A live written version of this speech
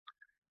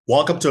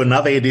Welcome to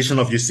another edition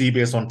of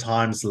Eusebius on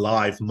Times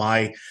Live.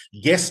 My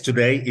guest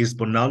today is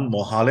Bonang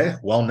Mohale,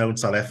 well-known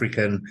South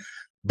African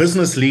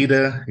business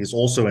leader. He's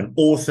also an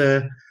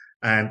author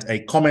and a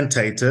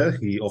commentator.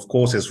 He, of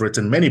course, has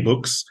written many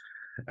books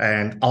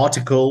and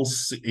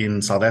articles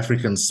in South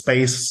African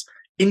space,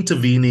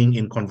 intervening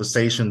in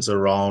conversations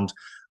around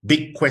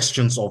big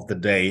questions of the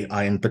day.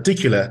 I, in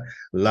particular,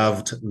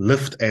 loved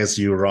Lift As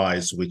You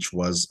Rise, which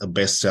was a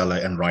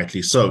bestseller, and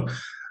rightly so.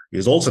 He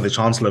is also the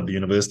Chancellor of the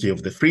University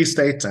of the Free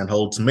State and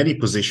holds many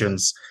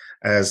positions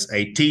as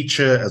a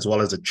teacher as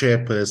well as a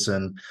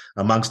chairperson,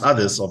 amongst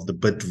others, of the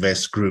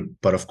Bidvest Group.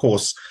 But of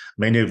course,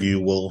 many of you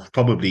will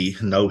probably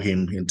know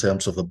him in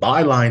terms of the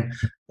byline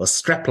or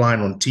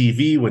strapline on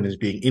TV when he's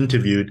being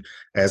interviewed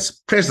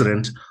as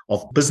president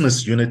of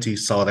Business Unity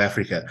South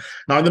Africa.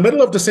 Now, in the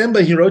middle of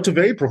December, he wrote a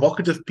very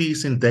provocative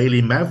piece in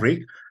Daily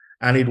Maverick,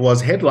 and it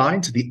was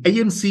headlined, "The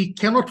ANC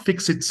Cannot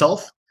Fix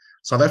Itself.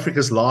 South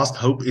Africa's Last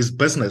Hope is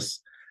Business."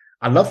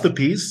 I love the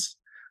piece.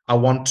 I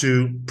want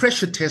to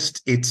pressure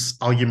test its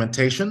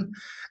argumentation.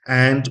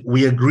 And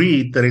we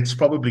agreed that it's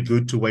probably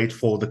good to wait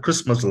for the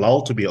Christmas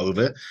lull to be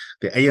over,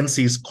 the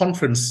ANC's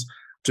conference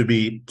to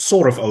be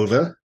sort of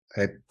over.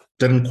 It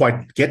didn't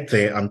quite get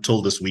there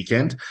until this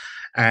weekend.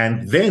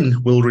 And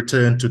then we'll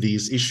return to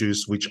these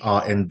issues which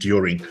are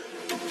enduring.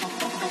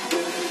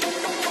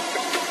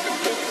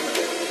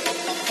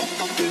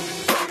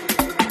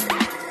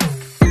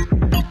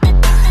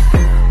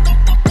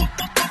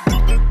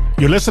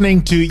 You're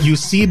listening to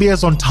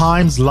Eusebius on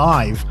Times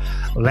Live.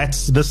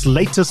 That's this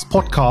latest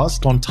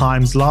podcast on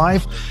Times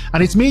Live.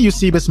 And it's me,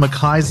 Eusebius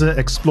McKaiser,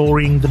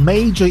 exploring the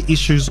major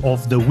issues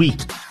of the week.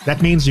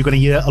 That means you're going to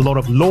hear a lot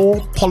of law,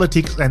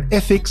 politics, and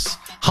ethics,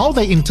 how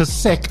they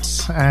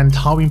intersect, and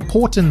how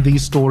important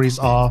these stories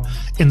are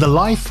in the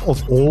life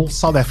of all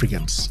South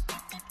Africans.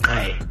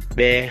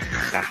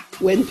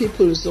 When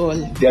people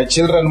zone, their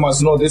children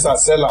must know these are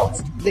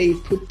sellouts. They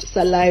put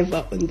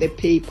saliva on the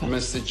paper.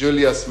 Mr.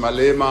 Julius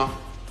Malema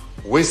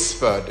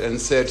whispered and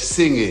said,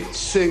 "Sing it,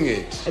 sing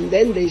it." And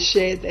then they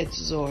share that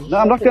zone. No,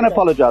 I'm not going to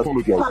apologize.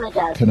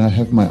 Can I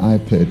have my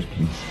iPad,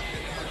 please?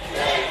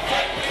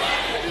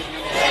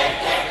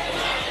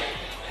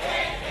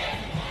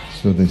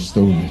 So they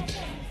stole it.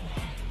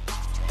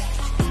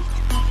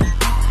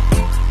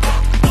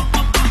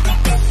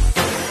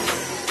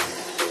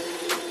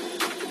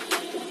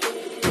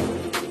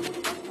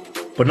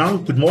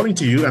 Bonang, good morning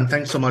to you, and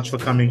thanks so much for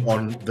coming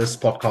on this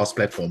podcast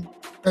platform.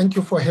 Thank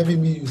you for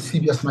having me,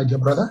 Eusebius, my dear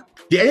brother.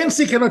 The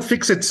ANC cannot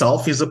fix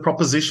itself is a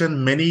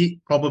proposition many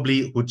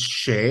probably would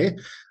share,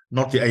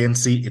 not the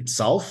ANC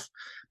itself.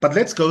 But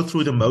let's go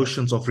through the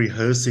motions of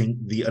rehearsing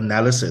the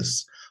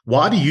analysis.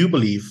 Why do you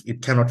believe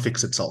it cannot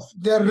fix itself?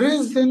 The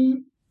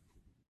reason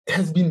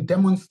has been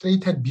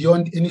demonstrated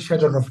beyond any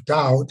shadow of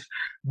doubt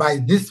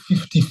by this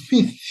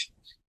 55th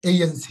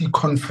ANC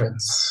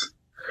conference,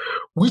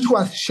 which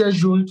was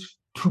scheduled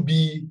to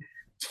be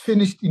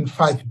finished in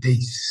 5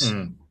 days.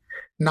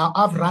 Now,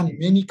 I've run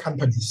many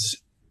companies.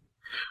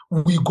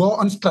 We go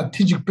on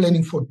strategic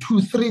planning for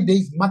 2-3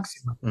 days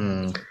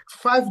maximum.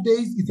 5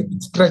 days is a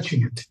bit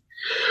stretching it.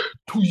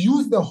 To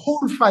use the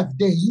whole 5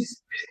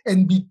 days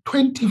and be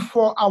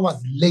 24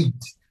 hours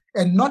late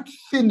and not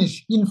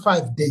finish in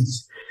 5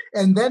 days,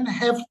 and then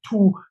have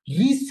to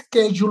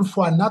reschedule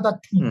for another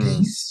 2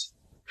 days,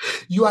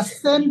 you are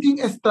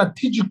sending a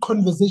strategic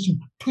conversation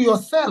to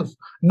yourself,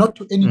 not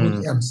to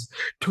anybody else,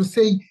 to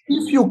say,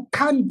 if you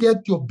can't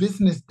get your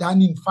business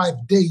done in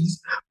 5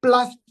 days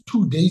plus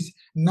 2 days,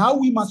 now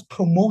we must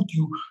promote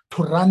you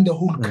to run the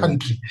whole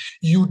country.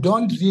 You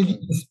don't really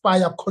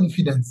inspire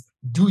confidence,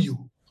 do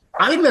you?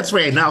 I think that's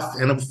fair enough.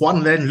 And if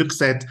one then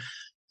looks at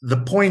the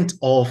point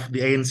of the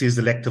ANC's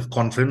elective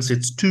conference,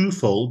 it's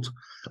twofold.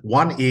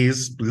 One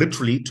is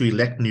literally to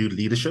elect new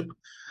leadership.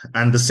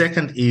 And the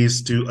second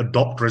is to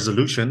adopt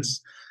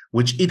resolutions,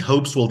 which it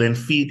hopes will then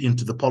feed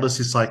into the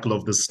policy cycle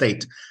of the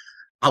state.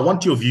 I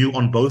want your view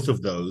on both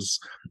of those.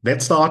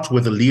 Let's start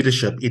with the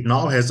leadership. It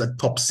now has a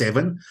top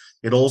 7.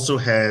 It also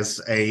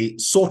has a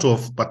sort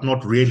of, but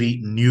not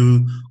really,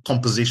 new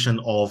composition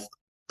of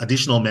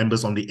additional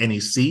members on the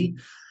NEC.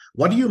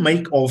 What do you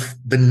make of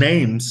the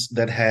names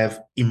that have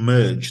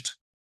emerged?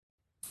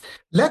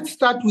 Let's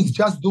start with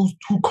just those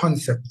two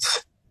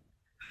concepts.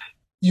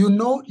 You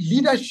know,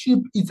 leadership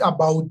is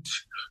about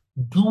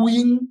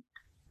doing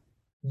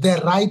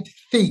the right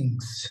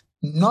things,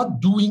 not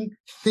doing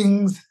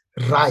things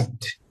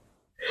right.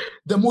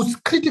 The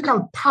most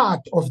critical part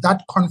of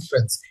that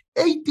conference,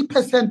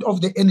 80%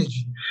 of the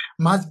energy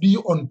must be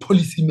on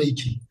policy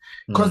making,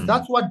 because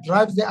that's what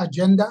drives the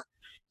agenda.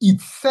 It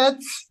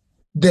sets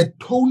the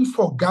tone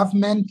for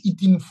government.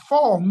 It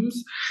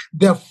informs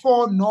the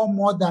 4 no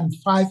more than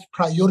 5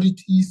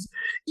 priorities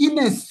in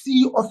a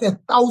sea of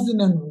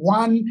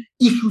 1,001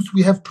 issues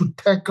we have to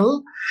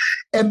tackle,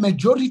 a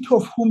majority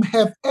of whom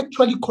have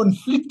actually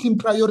conflicting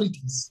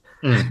priorities.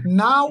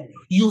 Now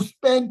you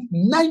spend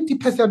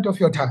 90% of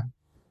your time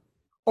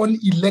on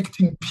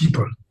electing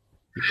people.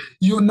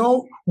 You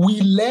know, we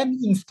learn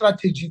in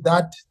strategy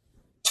that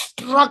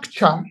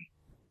structure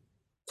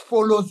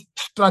follows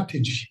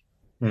strategy.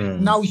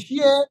 Now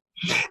here,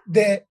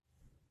 the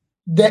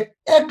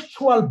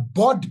actual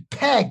board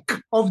pack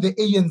of the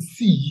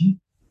ANC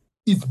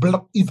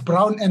is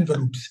brown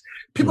envelopes.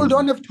 People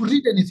don't have to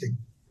read anything.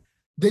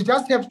 They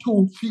just have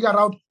to figure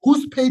out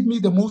who's paid me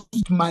the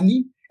most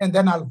money, and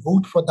then I'll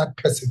vote for that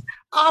person.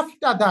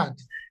 After that,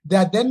 they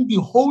are then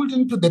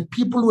beholden to the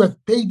people who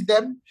have paid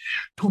them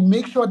to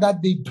make sure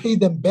that they pay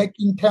them back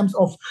in terms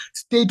of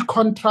state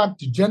contract,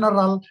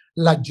 general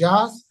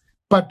lajas,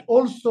 but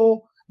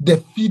also the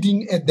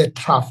feeding at the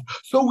trough.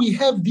 So we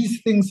have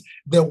these things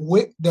the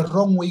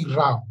wrong way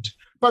round.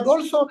 But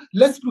also,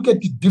 let's look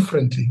at it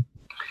differently.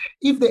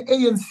 If the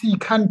ANC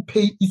can't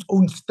pay its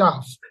own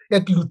staff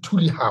at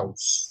Luthuli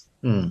House,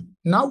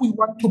 now we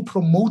want to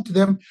promote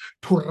them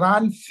to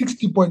run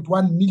 60.1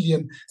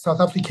 million South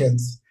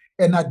Africans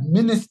and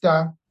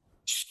administer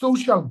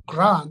social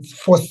grants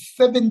for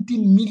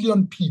 17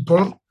 million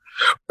people,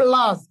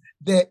 plus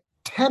the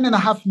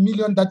 10.5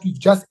 million that we've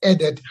just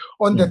added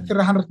on the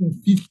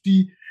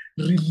 350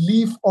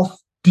 relief of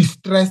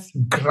distress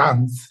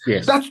grants.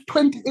 Yes. That's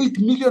 28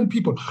 million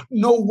people.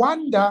 No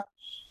wonder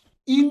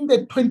in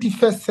the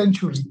 21st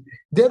century,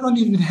 they don't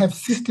even have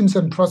systems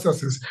and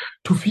processes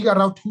to figure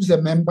out who's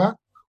a member,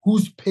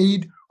 who's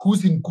paid,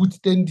 who's in good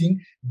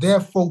standing,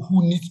 therefore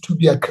who needs to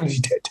be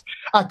accredited.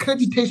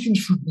 Accreditation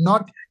should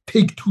not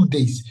take 2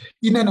 days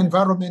in an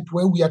environment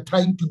where we are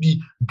trying to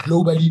be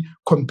globally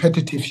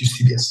competitive, you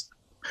see this.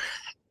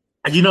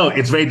 You know,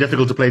 it's very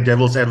difficult to play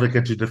devil's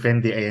advocate to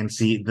defend the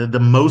ANC. The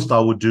most I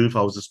would do if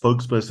I was a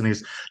spokesperson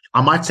is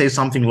I might say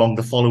something along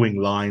the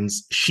following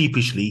lines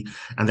sheepishly,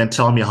 and then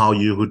tell me how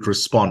you would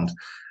respond.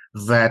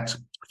 That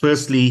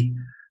firstly,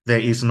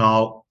 there is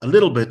now a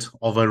little bit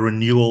of a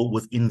renewal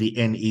within the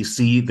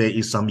NEC. There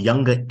is some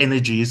younger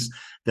energies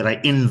that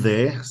are in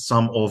there.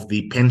 Some of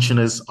the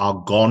pensioners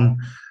are gone,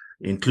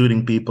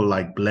 including people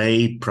like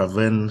Blade,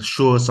 Pravin.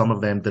 Sure, some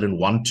of them didn't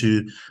want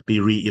to be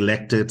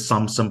re-elected.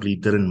 Some simply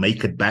didn't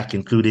make it back,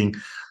 including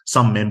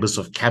some members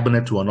of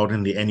cabinet who are not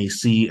in the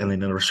NEC, and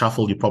in a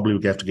reshuffle, you probably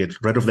would have to get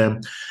rid of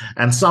them.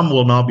 And some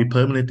will now be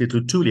permanently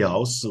to Luthuli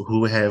House,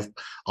 who have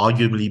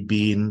arguably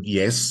been,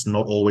 yes,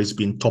 not always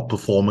been top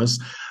performers,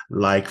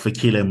 like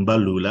Fikile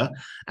Mbalula.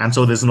 And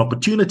so there's an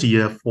opportunity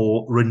here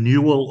for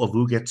renewal of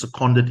who gets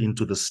seconded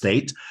into the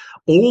state.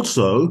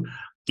 Also,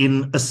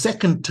 in a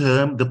second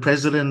term, the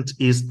president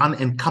is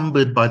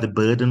unencumbered by the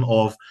burden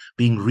of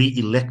being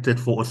re-elected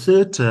for a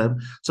third term.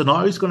 So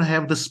now he's going to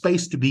have the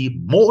space to be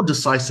more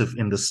decisive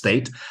in the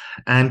state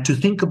and to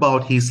think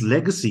about his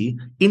legacy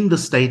in the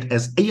state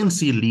as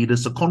ANC leader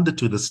seconded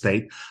to the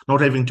state,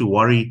 not having to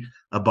worry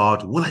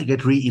about, will I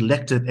get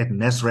re-elected at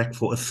Nasrec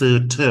for a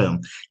third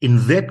term?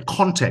 In that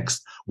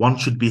context, one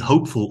should be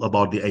hopeful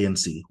about the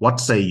ANC. What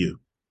say you?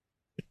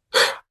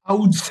 I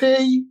would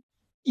say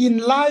in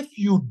life,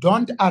 you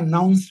don't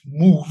announce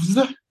moves,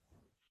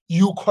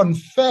 you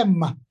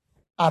confirm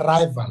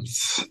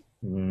arrivals.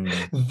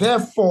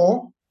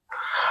 Therefore,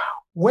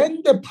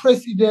 when the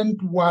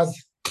president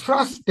was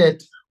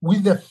trusted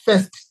with the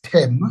first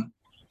term,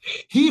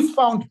 he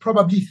found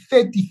probably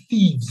 30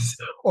 thieves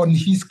on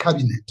his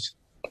cabinet.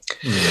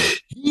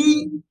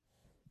 He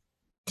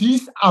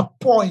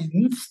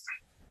disappoints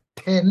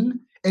 10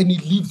 and he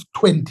leaves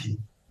 20.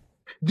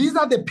 These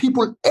are the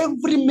people,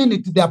 every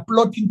minute they are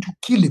plotting to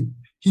kill him,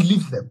 he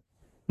leaves them.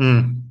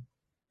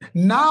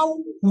 Now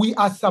we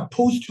are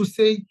supposed to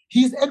say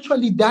he's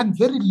actually done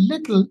very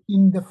little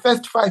in the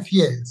first 5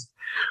 years.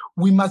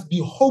 We must be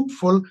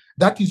hopeful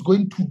that he's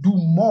going to do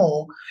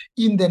more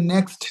in the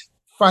next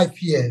 5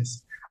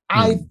 years.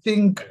 I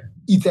think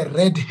it's a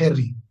red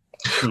herring.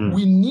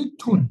 We need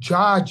to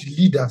judge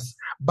leaders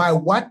by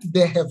what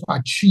they have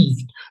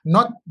achieved,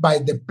 not by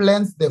the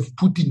plans they've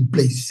put in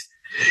place.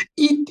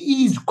 It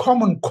is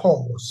common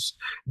cause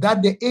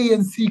that the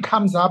ANC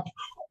comes up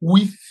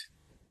with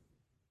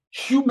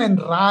human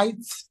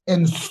rights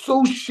and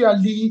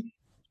socially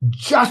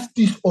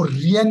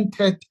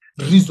justice-oriented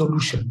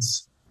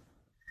resolutions.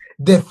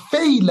 The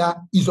failure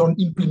is on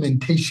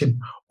implementation,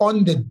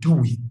 on the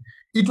doing.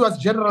 It was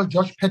General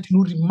George Patton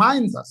who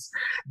reminds us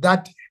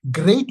that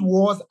great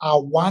wars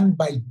are won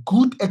by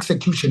good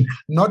execution,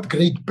 not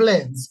great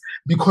plans,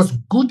 because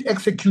good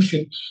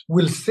execution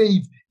will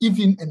save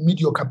even a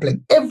mediocre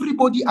plan.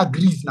 Everybody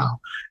agrees now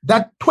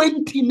that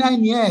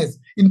 29 years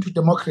into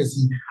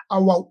democracy,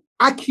 our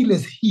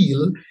Achilles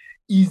heel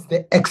is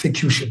the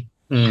execution.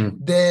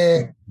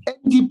 The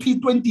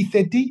NDP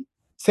 2030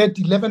 said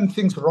 11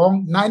 things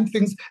wrong, 9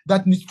 things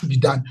that needs to be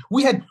done.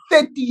 We had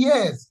 30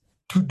 years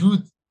to do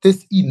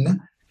this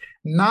in.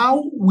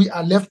 Now we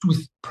are left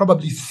with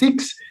probably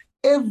 6.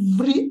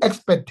 Every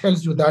expert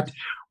tells you that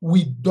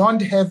we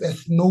don't have a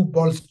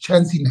snowball's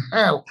chance in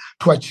hell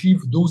to achieve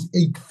those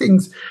 8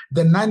 things,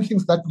 the 9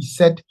 things that we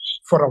set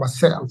for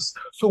ourselves.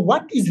 So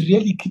what is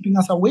really keeping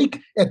us awake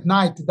at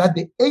night that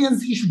the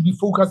ANC should be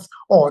focused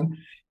on?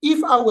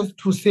 If I was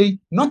to say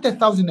not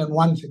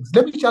 1,001 things,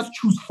 let me just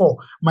choose 4,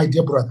 my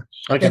dear brother,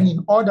 and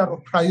in order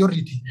of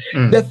priority.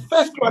 The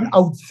first one I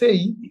would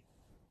say,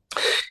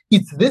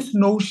 it's this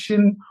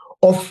notion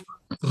of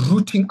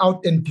rooting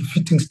out and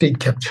defeating state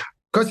capture.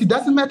 Because it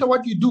doesn't matter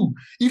what you do.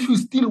 If you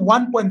steal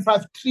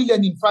 1.5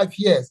 trillion in 5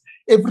 years,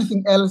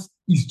 everything else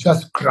is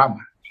just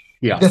grammar.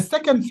 Yeah. The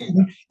second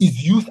thing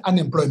is youth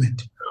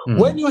unemployment.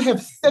 When you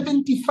have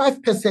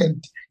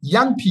 75%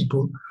 young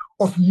people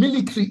of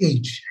military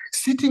age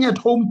sitting at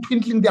home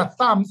twiddling their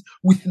thumbs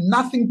with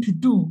nothing to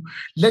do,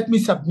 let me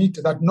submit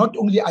that not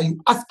only are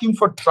you asking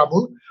for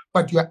trouble,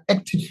 but you are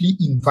actively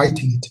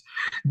inviting it.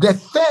 The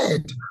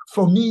third,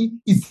 for me,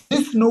 is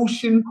this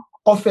notion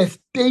of a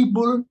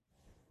stable,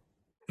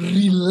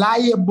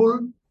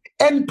 reliable,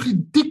 and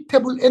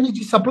predictable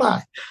energy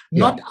supply,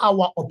 not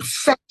our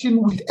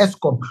obsession with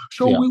Eskom.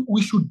 So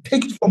we should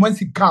take it from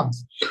whence it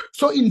comes.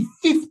 So in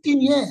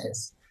 15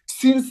 years,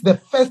 since the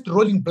first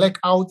rolling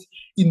blackout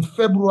in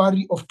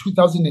February of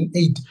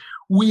 2008,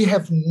 we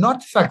have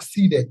not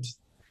succeeded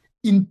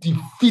in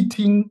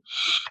defeating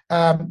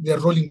the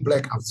rolling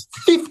blackouts.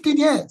 15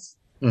 years.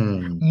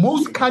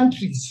 Most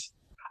countries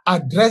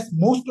address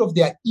most of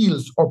their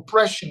ills,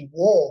 oppression,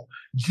 war,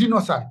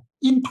 genocide,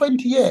 in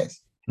 20 years.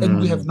 And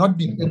we have not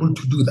been able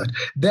to do that.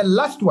 The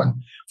last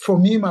one, for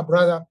me, my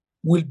brother,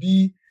 will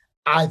be,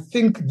 I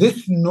think,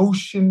 this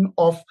notion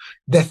of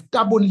the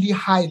stubbornly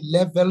high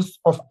levels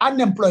of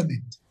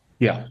unemployment,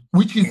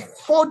 which is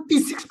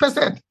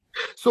 46%.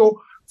 So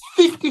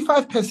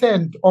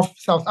 55% of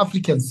South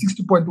Africans,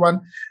 60.1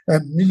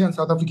 million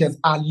South Africans,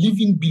 are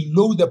living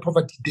below the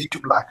poverty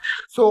datum line.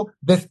 So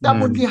the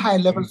stubbornly high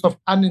levels of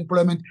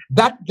unemployment,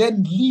 that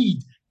then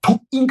lead to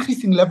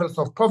increasing levels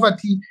of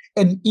poverty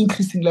and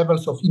increasing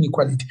levels of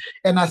inequality.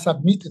 And I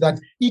submit that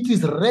it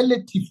is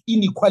relative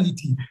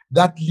inequality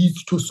that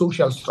leads to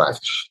social strife.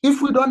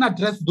 If we don't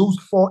address those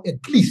four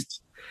at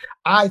least,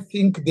 I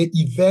think the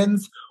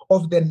events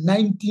of the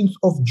 19th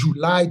of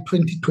July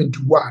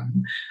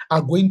 2021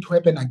 are going to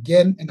happen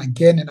again and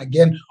again and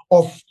again,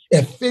 of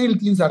a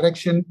failed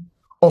insurrection,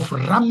 of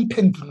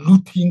rampant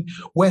looting,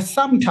 where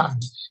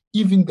sometimes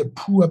even the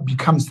poor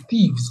becomes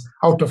thieves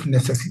out of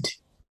necessity.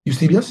 You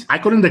serious? I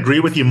couldn't agree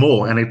with you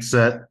more. And it's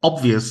an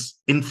obvious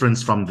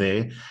inference from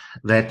there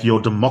that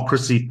your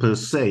democracy per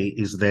se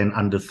is then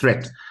under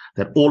threat,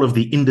 that all of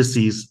the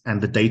indices and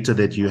the data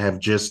that you have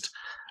just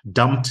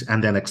dumped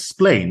and then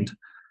explained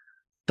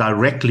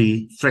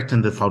directly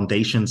threaten the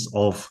foundations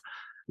of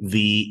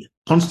the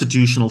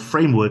constitutional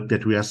framework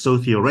that we are so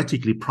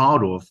theoretically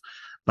proud of,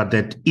 but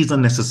that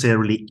isn't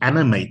necessarily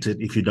animated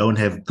if you don't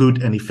have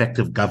good and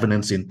effective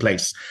governance in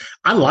place.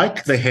 I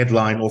like the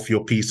headline of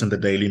your piece in the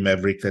Daily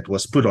Maverick that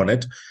was put on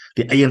it.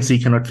 The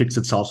ANC cannot fix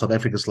itself. South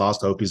Africa's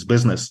last hope is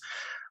business.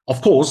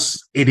 Of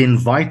course, it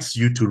invites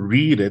you to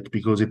read it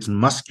because it's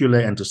muscular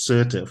and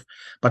assertive,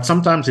 but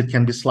sometimes it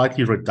can be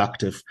slightly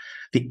reductive.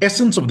 The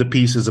essence of the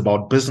piece is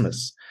about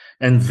business.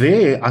 And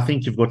there, I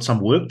think you've got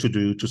some work to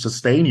do to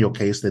sustain your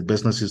case that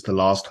business is the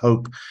last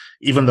hope,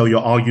 even though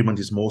your argument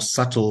is more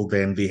subtle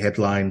than the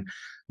headline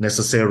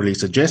necessarily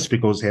suggests,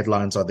 because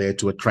headlines are there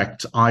to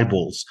attract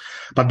eyeballs.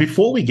 But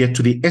before we get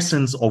to the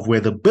essence of where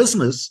the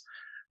business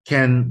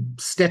can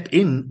step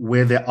in,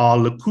 where there are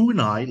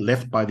lacunae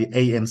left by the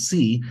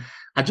ANC,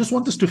 I just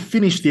want us to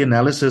finish the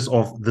analysis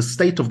of the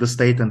state of the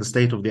state and the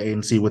state of the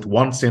ANC with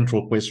one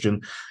central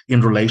question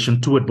in relation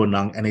to it,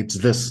 Bonang, and it's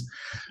this.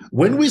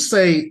 When we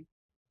say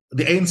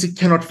the ANC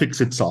cannot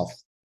fix itself,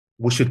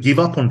 we should give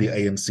up on the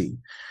ANC.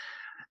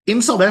 In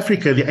South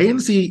Africa, the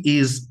ANC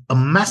is a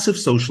massive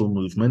social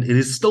movement. It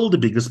is still the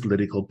biggest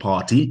political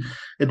party.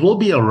 It will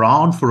be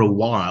around for a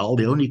while.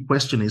 The only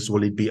question is,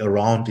 will it be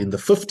around in the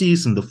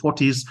 50s, in the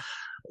 40s,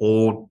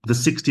 or the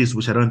 60s,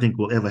 which I don't think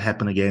will ever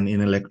happen again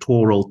in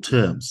electoral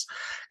terms.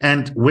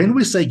 And when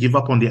we say give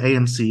up on the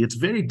ANC, it's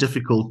very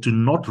difficult to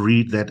not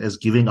read that as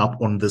giving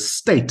up on the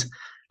state,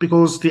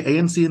 because the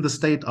ANC and the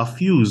state are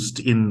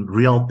fused in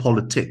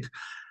realpolitik.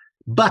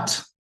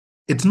 But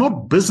it's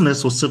not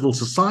business or civil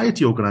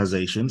society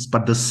organizations,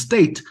 but the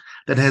state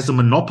that has a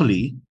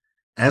monopoly,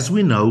 as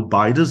we know,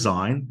 by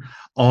design,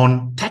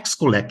 on tax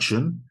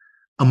collection,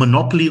 a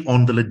monopoly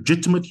on the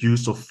legitimate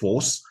use of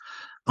force,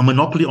 a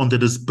monopoly on the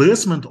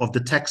disbursement of the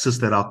taxes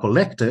that are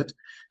collected,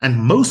 and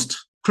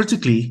most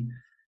critically,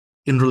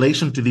 in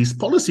relation to these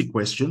policy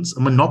questions, a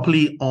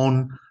monopoly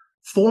on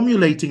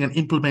formulating and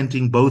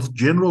implementing both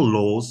general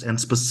laws and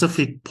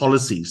specific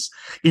policies.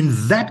 In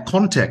that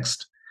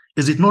context,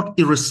 is it not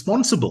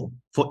irresponsible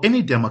for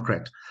any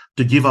Democrat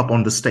to give up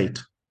on the state?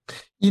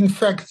 In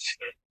fact,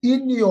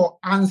 in your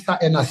answer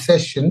and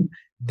assertion,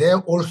 there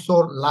also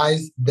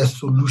lies the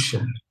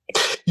solution.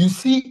 You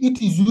see,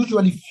 it is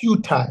usually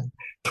futile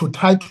to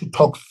try to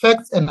talk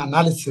facts and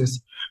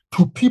analysis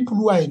to people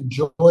who are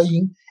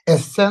enjoying a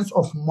sense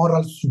of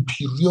moral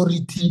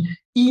superiority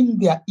in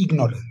their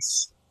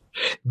ignorance.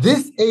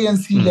 This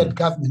ANC-led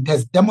government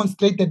has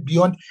demonstrated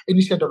beyond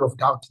any shadow of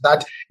doubt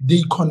that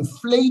they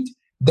conflate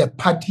the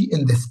party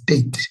and the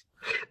state.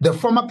 The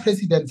former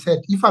president said,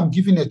 if I'm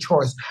given a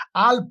choice,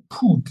 I'll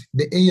put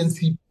the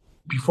ANC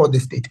before the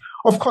state.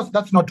 Of course,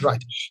 that's not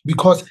right,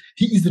 because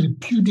he is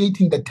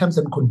repudiating the terms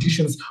and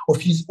conditions of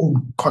his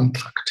own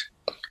contract.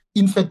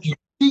 In fact, you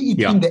see it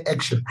in the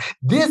action.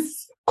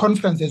 This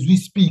conference as we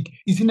speak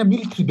is in a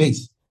military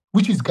base,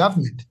 which is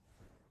government.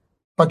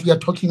 But we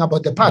are talking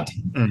about the party.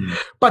 Mm.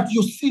 But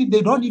you see,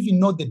 they don't even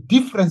know the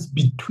difference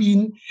between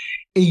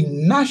a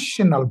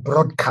national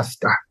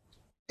broadcaster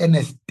and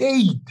a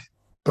state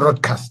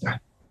broadcaster.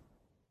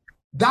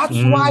 That's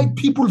why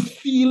people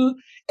feel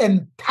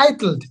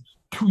entitled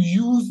to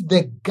use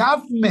the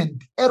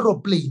government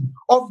aeroplane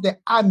of the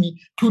army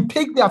to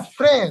take their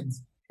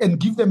friends and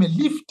give them a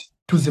lift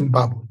to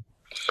Zimbabwe.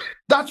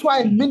 That's why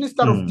a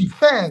minister of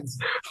defense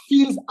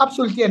feels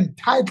absolutely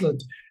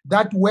entitled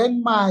that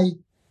when my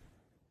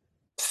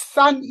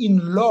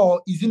son-in-law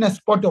is in a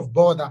spot of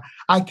bother,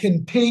 I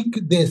can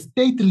take the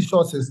state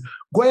resources,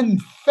 go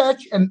and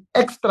fetch and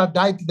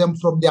extradite them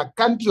from their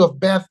country of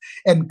birth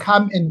and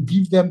come and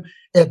give them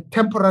a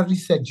temporary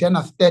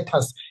sojourner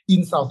status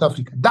in South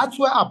Africa. That's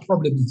where our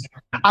problem is.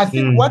 I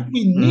think what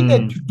we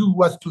needed to do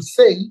was to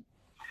say,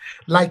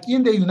 like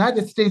in the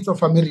United States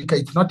of America,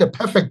 it's not a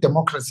perfect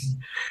democracy,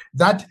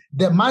 that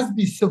there must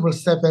be civil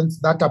servants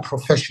that are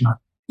professional,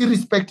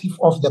 irrespective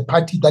of the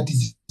party that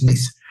is in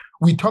place.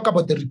 We talk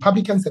about the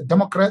Republicans and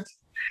Democrats,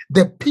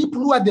 the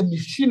people who are the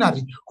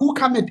machinery, who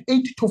come at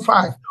 8 to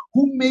 5,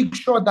 who make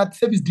sure that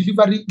service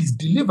delivery is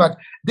delivered.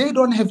 They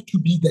don't have to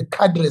be the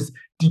cadres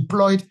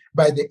deployed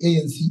by the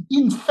ANC.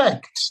 In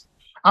fact,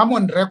 I'm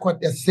on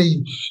record as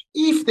saying,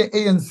 if the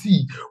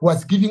ANC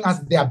was giving us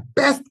their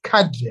best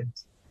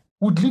cadres,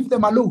 would leave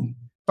them alone.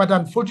 But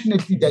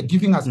unfortunately, they're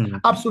giving us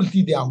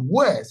absolutely their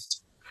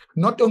worst.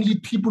 Not only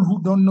people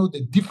who don't know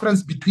the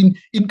difference between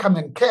income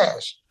and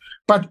cash,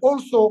 but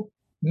also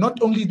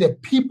not only the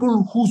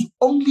people whose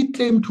only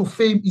claim to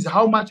fame is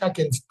how much I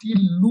can steal,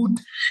 loot,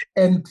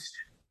 and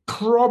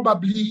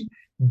probably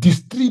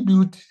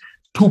distribute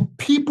to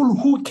people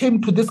who came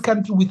to this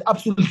country with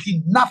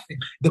absolutely nothing,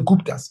 the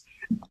Guptas.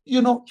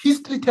 You know,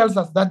 history tells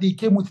us that they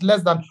came with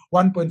less than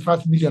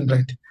 1.5 million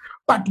rand.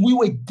 But we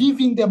were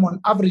giving them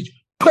on average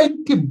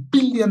 20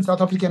 billion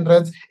South African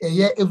rands a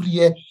year, every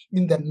year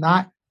in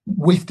the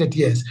wasted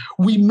years.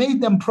 We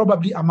made them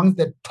probably among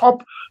the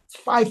top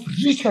 5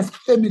 richest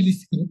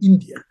families in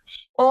India,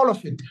 all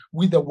of it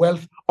with the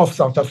wealth of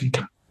South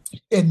Africa.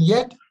 And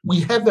yet we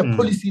have a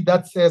policy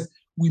that says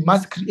we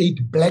must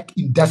create black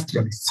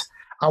industrialists.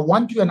 I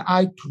want you and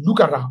I to look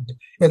around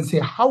and say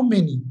how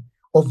many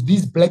of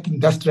these black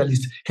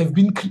industrialists have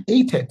been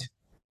created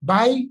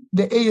by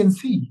the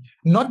ANC,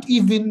 not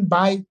even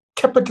by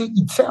capital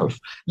itself.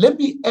 Let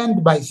me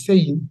end by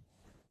saying,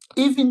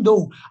 even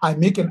though I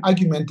make an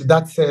argument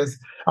that says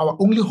our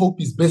only hope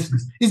is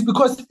business, it's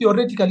because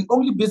theoretically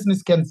only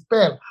business can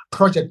spell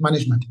project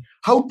management,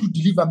 how to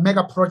deliver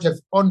mega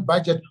projects on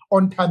budget,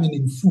 on time, and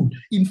in full.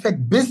 In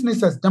fact,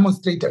 business has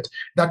demonstrated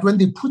that when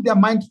they put their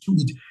mind to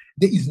it,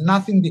 there is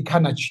nothing they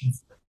can achieve.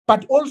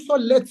 But also,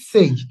 let's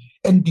say,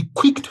 and be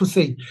quick to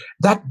say,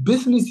 that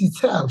business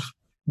itself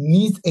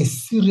needs a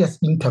serious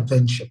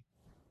intervention,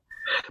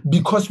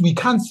 because we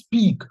can't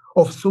speak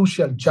of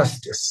social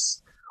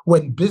justice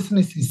when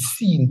business is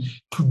seen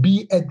to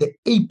be at the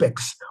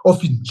apex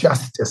of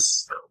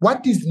injustice.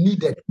 What is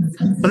needed?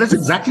 But that's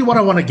exactly what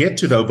I want to get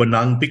to, though,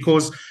 Bonang,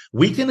 because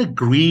we can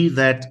agree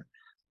that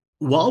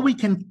while we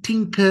can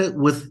tinker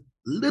with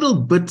little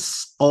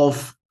bits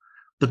of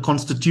the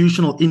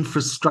constitutional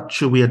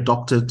infrastructure we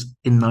adopted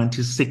in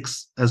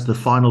 96 as the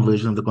final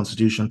version of the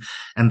Constitution,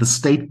 and the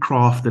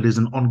statecraft that is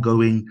an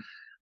ongoing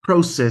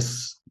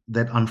process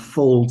that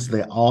unfolds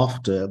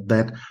thereafter,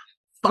 that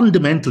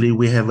fundamentally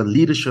we have a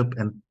leadership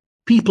and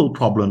people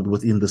problem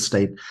within the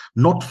state,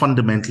 not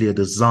fundamentally a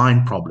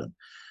design problem.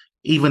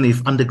 Even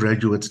if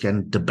undergraduates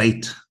can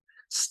debate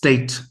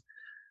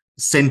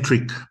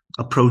state-centric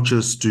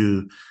approaches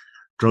to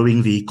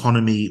growing the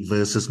economy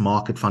versus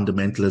market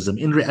fundamentalism,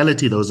 in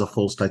reality, those are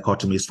false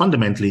dichotomies.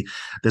 Fundamentally,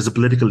 there's a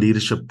political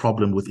leadership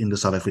problem within the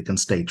South African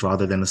state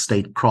rather than a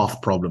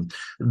statecraft problem.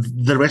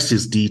 The rest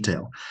is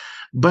detail.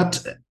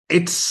 But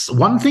it's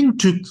one thing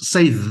to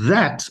say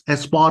that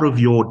as part of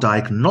your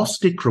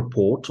diagnostic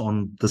report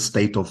on the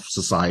state of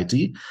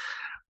society.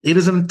 It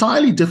is an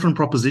entirely different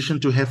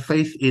proposition to have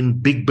faith in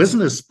big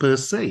business per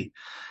se.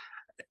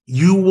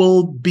 You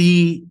will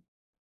be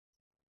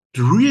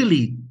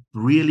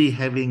really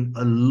having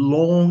a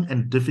long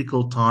and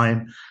difficult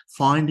time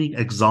finding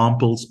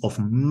examples of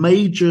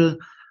major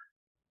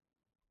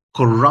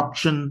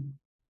corruption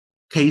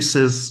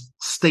cases,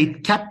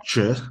 state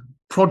capture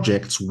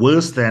projects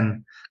worse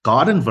than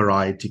garden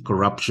variety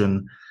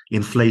corruption,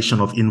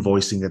 inflation of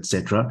invoicing,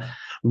 etc.,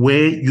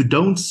 where you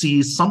don't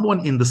see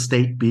someone in the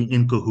state being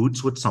in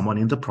cahoots with someone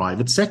in the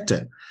private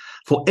sector.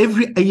 For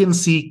every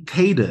ANC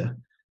cadre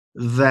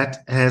that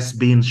has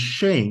been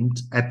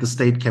shamed at the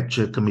State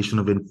Capture Commission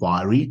of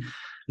Inquiry,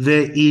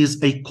 there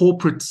is a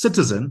corporate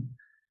citizen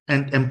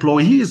and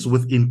employees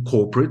within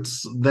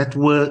corporates that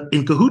were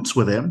in cahoots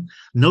with them,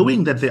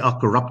 knowing that they are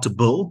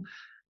corruptible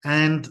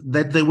and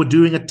that they were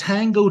doing a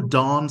tango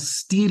dance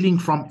stealing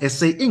from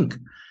SA Inc.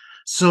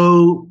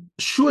 So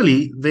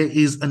surely there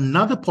is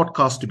another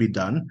podcast to be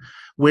done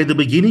where the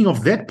beginning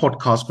of that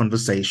podcast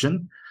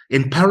conversation,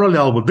 in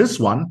parallel with this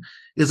one,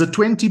 is a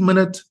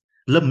 20-minute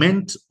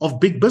lament of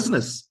big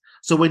business,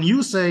 So when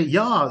you say,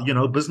 yeah,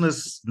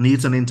 business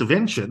needs an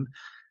intervention,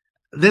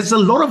 there's a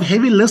lot of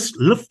heavy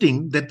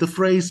lifting that the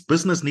phrase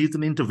business needs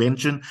an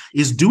intervention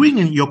is doing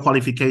in your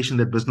qualification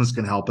that business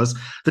can help us.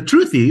 The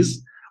truth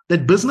is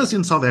that business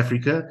in South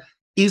Africa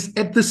is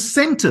at the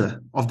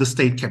center of the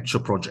state capture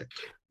project.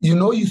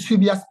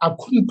 Eusebius, I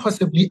couldn't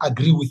possibly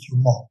agree with you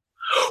more.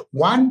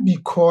 One,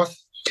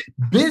 because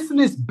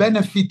business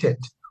benefited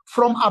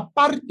from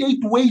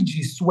apartheid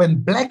wages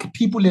when Black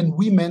people and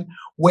women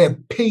were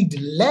paid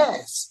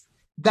less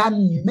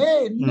than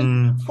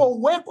men for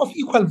work of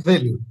equal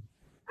value.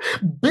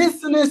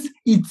 Business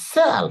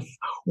itself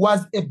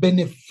was a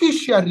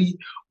beneficiary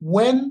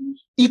when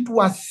it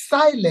was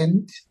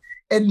silent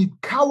and it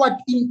cowered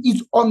in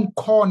its own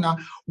corner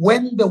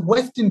when the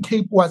Western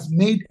Cape was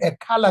made a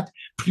colored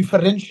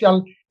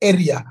preferential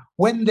area,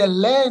 when the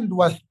land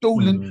was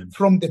stolen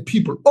from the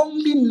people.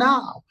 Only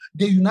now,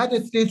 the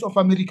United States of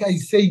America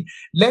is saying,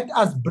 let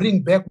us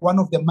bring back one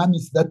of the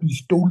monies that we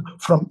stole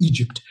from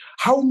Egypt.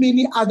 How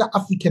many other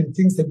African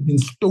things have been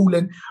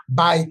stolen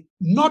by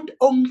not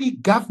only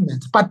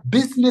governments, but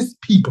business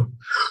people?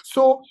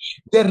 So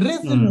the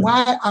reason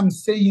why I'm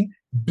saying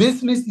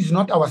business is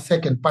not our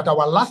second, but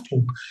our last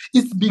hope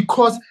is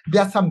because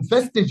there are some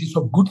vestiges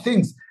of good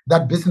things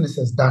that business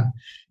has done.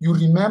 You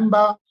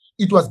remember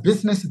it was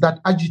business that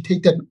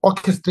agitated and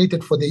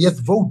orchestrated for the yes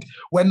vote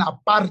when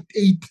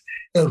apartheid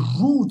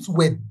roots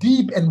were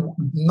deep and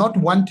not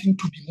wanting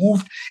to be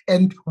moved,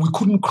 and we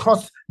couldn't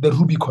cross the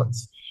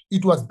Rubicons.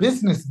 It was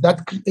business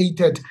that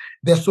created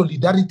the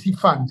Solidarity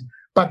Fund,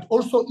 but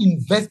also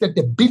invested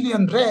R1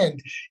 billion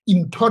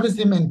in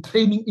tourism and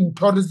training in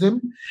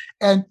tourism,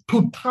 and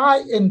to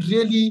try and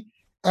really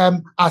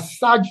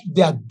assuage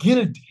their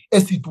guilt,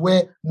 as it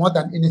were, more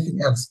than anything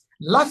else.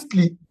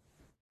 Lastly,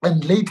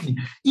 and lately,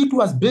 it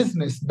was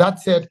business that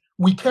said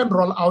we can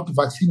roll out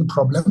vaccine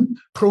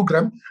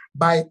program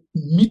by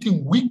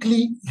meeting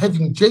weekly,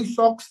 having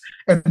JSOCs,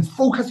 and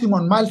focusing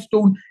on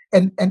milestone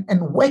and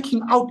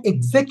working out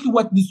exactly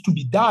what needs to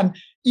be done.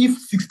 If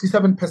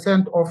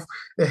 67% of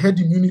herd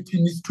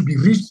immunity needs to be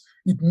reached,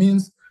 it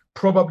means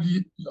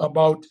probably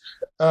about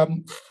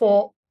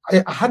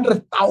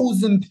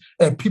 100,000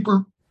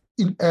 people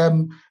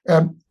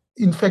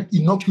in fact,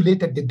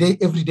 inoculated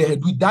every day.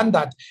 Had we done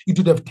that, it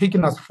would have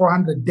taken us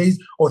 400 days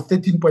or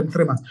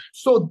 13.3 months.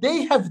 So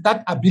they have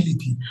that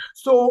ability.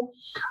 So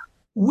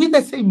with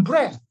the same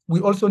breath, we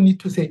also need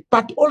to say,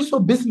 but also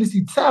business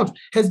itself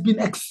has been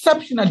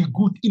exceptionally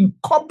good in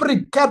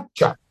corporate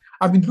capture.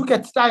 I mean, look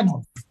at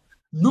Steinhoff.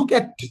 Look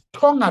at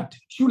Tongaat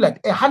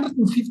Hewlett, a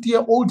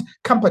 150-year-old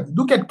company.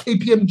 Look at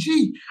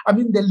KPMG. I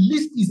mean, the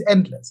list is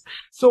endless.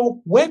 So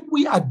when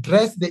we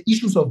address the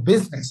issues of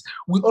business,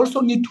 we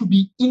also need to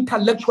be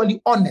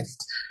intellectually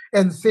honest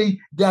and say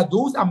there are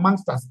those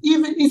amongst us,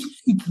 even if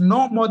it's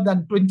no more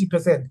than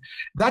 20%,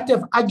 that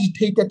have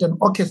agitated and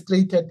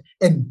orchestrated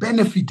and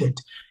benefited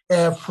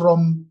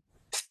from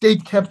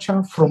state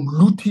capture, from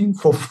looting,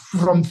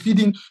 from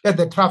feeding at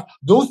the trough.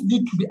 Those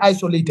need to be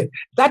isolated.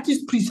 That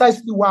is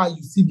precisely why,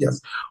 Eusebius,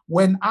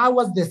 when I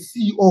was the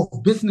CEO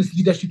of Business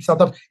Leadership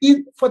South Africa,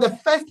 for the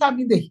first time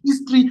in the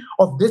history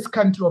of this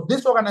country, of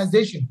this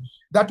organization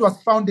that was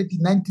founded in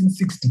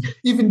 1960,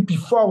 even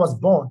before I was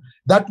born,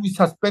 that we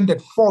suspended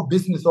 4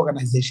 business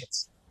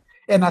organizations.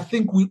 And I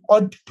think we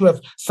ought to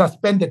have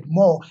suspended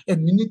more,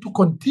 and we need to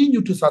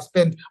continue to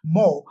suspend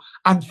more.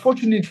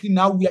 Unfortunately,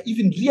 now we are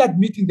even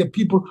readmitting the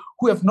people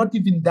who have not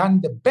even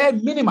done the bare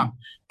minimum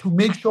to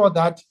make sure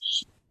that...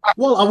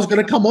 Well, I was going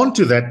to come on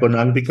to that,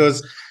 Bonang,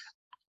 because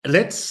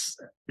let's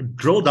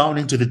drill down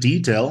into the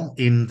detail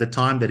in the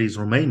time that is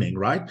remaining,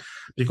 right?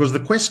 Because the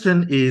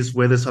question is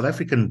whether South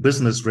African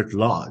business writ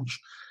large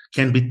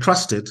can be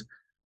trusted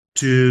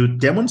to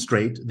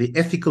demonstrate the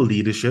ethical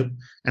leadership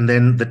and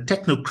then the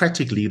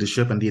technocratic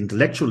leadership and the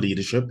intellectual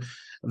leadership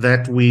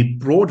that we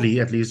broadly,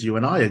 at least you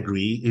and I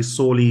agree, is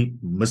sorely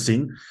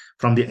missing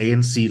from the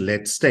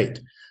ANC-led state.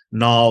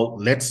 Now,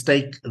 let's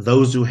take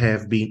those who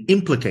have been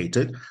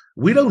implicated.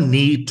 We don't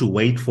need to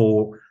wait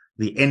for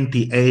the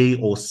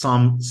NPA or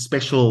some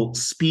special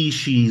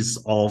species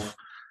of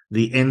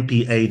the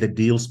NPA that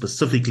deals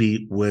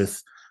specifically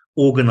with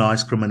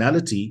organized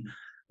criminality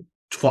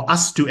for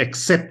us to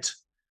accept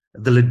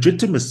the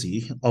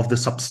legitimacy of the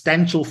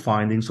substantial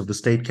findings of the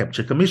State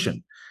Capture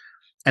Commission.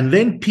 And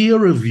then peer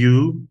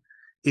review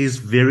is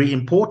very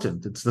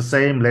important. It's the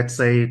same, let's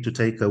say, to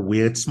take a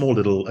weird, small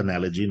little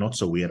analogy, not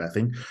so weird, I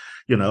think.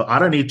 I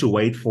don't need to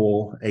wait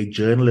for a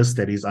journalist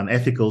that is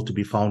unethical to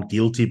be found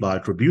guilty by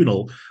a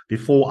tribunal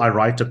before I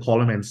write a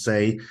column and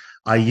say,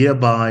 I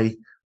hereby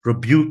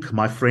rebuke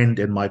my friend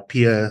and my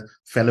peer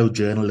fellow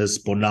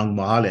journalist Bonang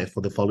Mohale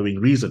for the following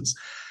reasons.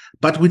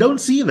 But we don't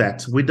see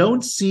that. We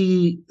don't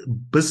see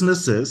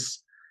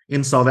businesses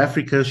in South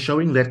Africa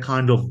showing that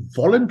kind of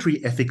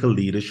voluntary ethical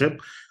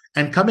leadership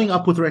and coming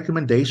up with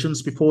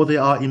recommendations before they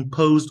are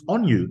imposed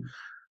on you.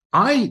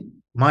 I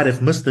might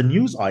have missed the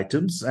news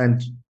items,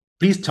 and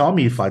please tell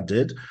me if I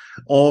did,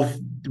 of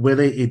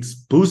whether it's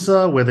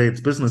BUSA, whether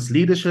it's business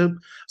leadership,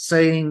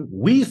 saying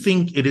we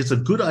think it is a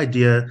good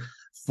idea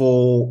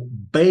for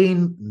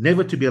Bain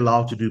never to be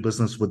allowed to do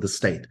business with the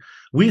state.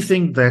 We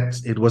think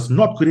that it was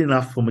not good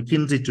enough for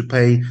McKinsey to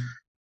pay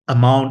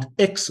amount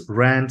X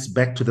rands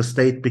back to the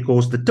state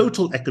because the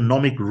total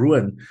economic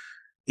ruin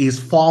is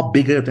far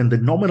bigger than the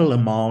nominal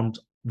amount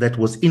that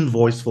was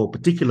invoiced for a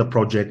particular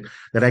project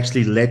that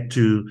actually led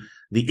to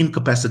the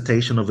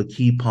incapacitation of a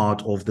key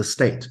part of the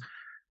state.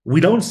 We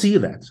don't see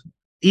that.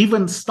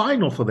 Even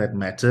Steiner, for that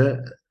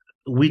matter,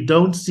 we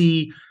don't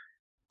see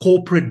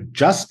corporate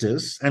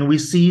justice, and we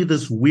see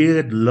this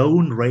weird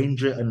Lone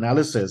Ranger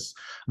analysis.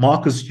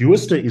 Marcus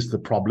Jooste is the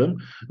problem,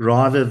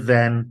 rather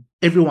than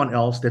everyone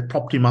else that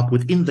propped him up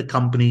within the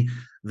company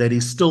that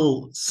is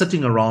still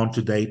sitting around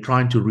today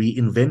trying to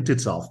reinvent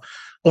itself.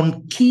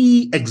 On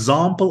key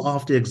example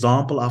after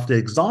example after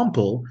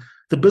example,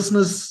 the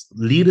business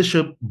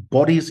leadership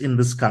bodies in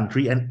this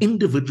country and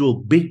individual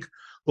big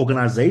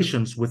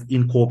organizations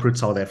within corporate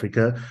South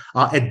Africa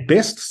are at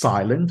best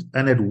silent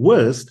and at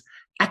worst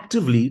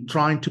actively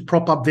trying to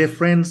prop up their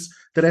friends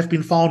that have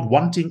been found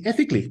wanting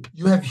ethically.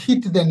 You have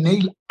hit the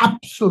nail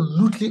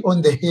absolutely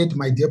on the head,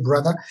 my dear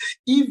brother.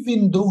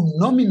 Even though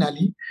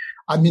nominally,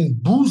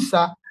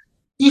 BUSA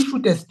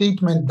issued a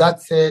statement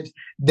that said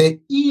the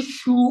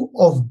issue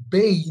of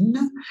Bain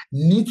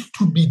needs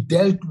to be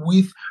dealt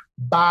with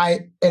by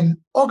an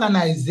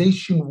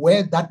organization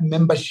where that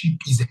membership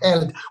is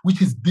held,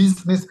 which is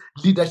Business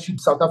Leadership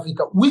South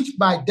Africa, which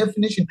by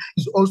definition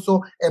is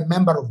also a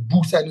member of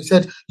BUSA. And you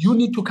said, you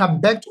need to come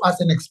back to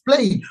us and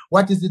explain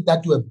what is it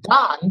that you have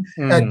done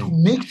to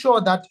make sure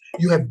that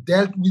you have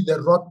dealt with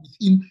the rot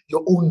within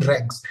your own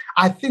ranks.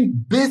 I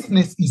think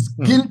business is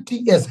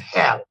guilty as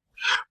hell.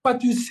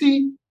 But you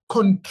see,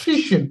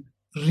 contrition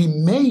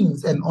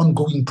remains an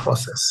ongoing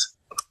process.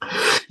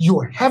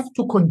 You have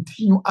to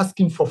continue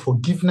asking for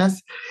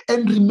forgiveness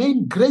and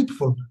remain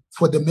grateful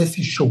for the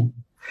mercy shown.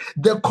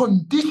 The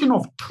condition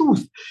of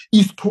truth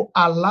is to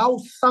allow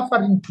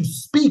suffering to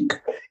speak.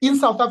 In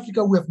South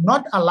Africa, we have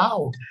not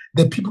allowed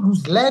the people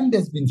whose land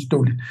has been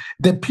stolen,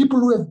 the people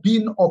who have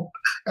been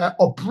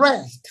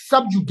oppressed,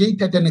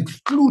 subjugated, and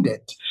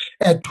excluded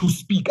to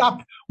speak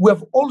up. We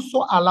have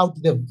also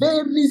allowed the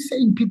very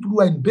same people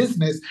who are in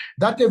business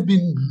that have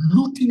been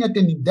looting at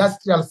an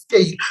industrial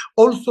scale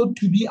also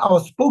to be our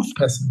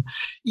spokesperson.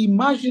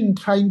 Imagine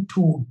trying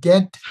to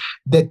get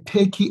the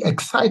techie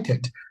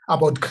excited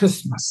about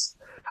Christmas.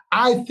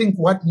 I think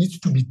what needs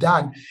to be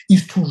done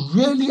is to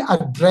really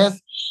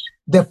address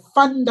the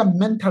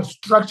fundamental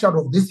structure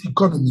of this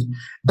economy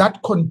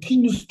that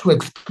continues to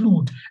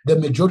exclude the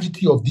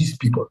majority of these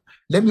people.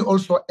 Let me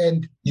also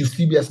end,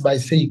 Eusebius, by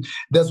saying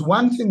there's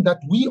one thing that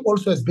we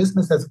also as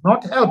businesses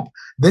not help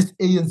this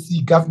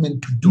ANC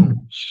government to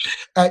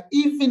do,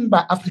 even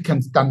by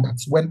African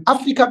standards. When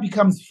Africa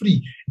becomes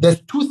free,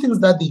 there's two things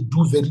that they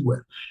do very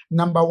well.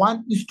 Number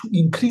one is to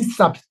increase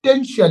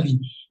substantially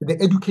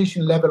the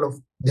education level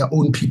of their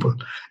own people.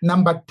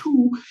 Number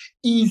two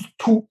is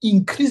to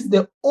increase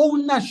the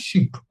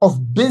ownership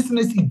of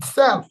business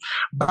itself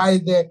by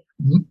the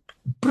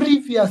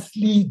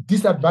previously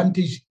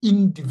disadvantaged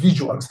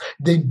individuals,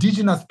 the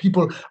indigenous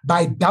people,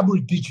 by double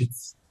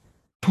digits.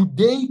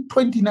 Today,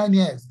 29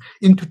 years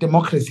into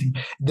democracy,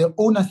 the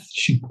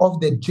ownership of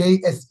the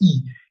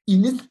JSE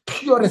in its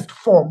purest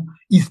form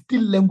is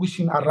still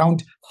languishing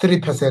around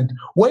 3%.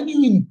 When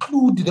you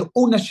include the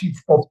ownership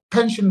of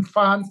pension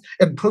funds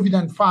and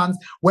provident funds,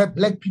 where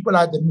Black people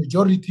are the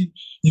majority,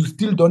 you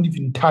still don't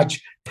even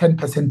touch 10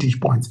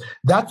 percentage points.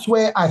 That's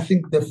where I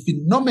think the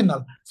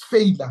phenomenal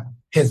failure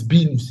has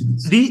been.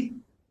 The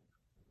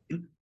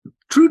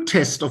true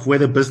test of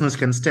whether business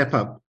can step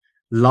up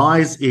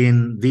lies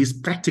in these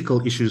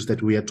practical issues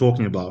that we are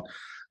talking about,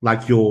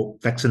 like your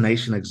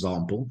vaccination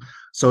example,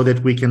 so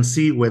that we can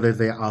see whether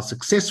there are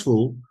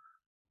successful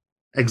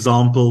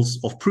examples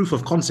of proof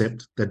of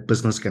concept that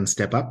business can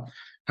step up,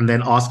 and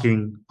then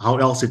asking how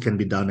else it can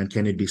be done and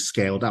can it be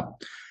scaled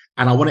up.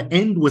 And I want to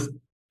end with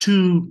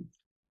two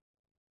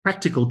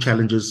practical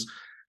challenges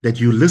that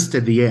you list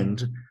at the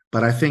end,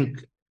 but I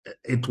think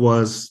it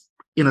was,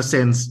 in a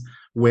sense,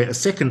 where a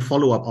second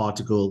follow-up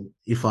article,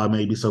 if I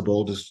may be so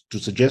bold as to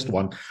suggest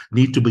one,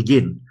 need to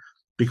begin,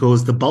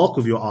 because the bulk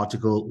of your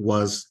article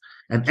was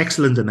an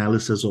excellent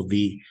analysis of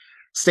the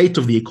state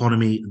of the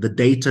economy, the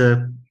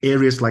data,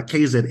 areas like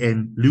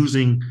KZN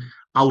losing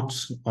out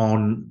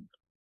on,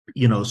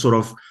 sort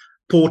of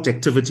port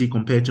activity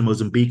compared to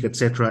Mozambique,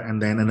 etc.,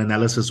 and then an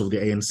analysis of the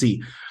ANC.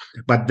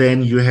 But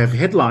then you have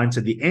headlines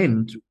at the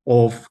end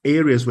of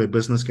areas where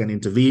business can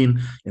intervene,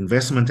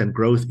 investment and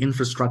growth,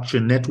 infrastructure,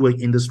 network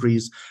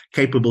industries,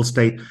 capable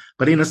state.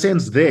 But in a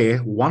sense there,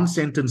 one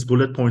sentence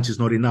bullet points is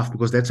not enough,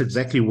 because that's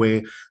exactly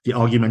where the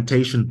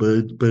argumentation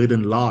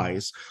burden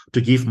lies,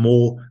 to give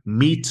more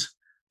meat,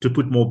 to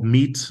put more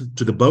meat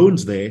to the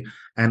bones there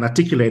and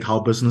articulate how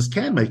business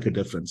can make a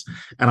difference.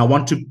 And I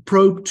want to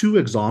probe two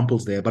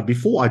examples there. But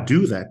before I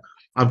do that,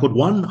 I've got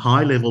one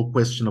high-level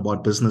question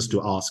about business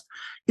to ask.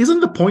 Isn't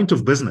the point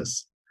of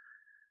business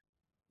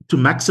to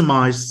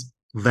maximize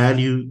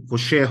value for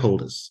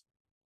shareholders?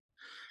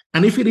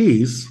 And if it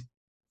is,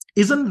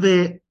 isn't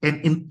there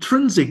an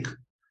intrinsic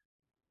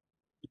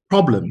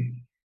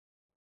problem,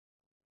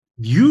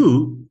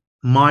 you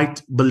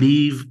might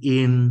believe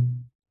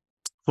in,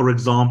 for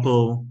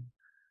example,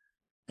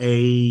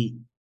 a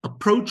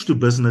approach to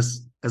business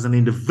as an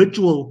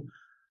individual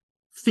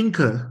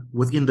thinker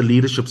within the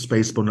leadership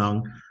space,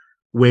 Bonang,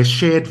 where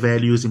shared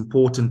value is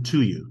important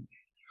to you,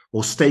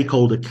 or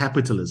stakeholder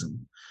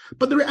capitalism.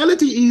 But the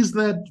reality is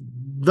that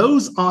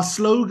those are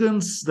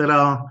slogans that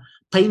are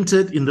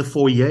painted in the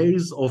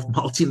foyers of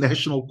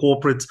multinational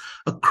corporates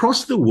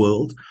across the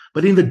world,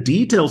 but in the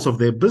details of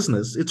their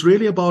business, it's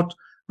really about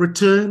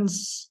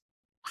returns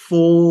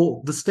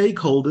for the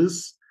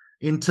stakeholders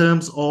in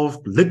terms of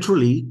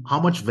literally how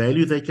much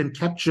value they can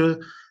capture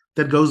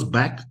that goes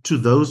back to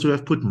those who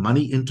have put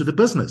money into the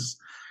business.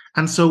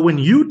 And so when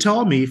you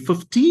tell me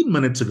 15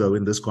 minutes ago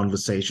in this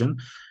conversation,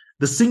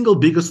 the single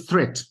biggest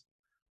threat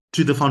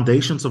to the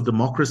foundations of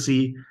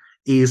democracy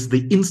is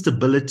the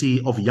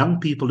instability of young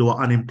people who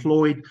are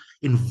unemployed,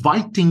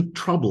 inviting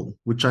trouble,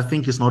 which I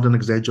think is not an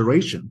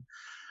exaggeration.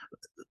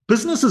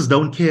 Businesses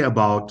don't care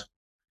about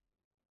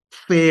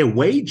fair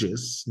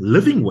wages,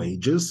 living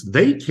wages.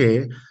 They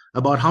care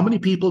about how many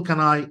people can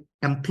I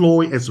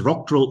employ as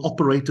rock drill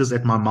operators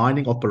at my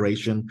mining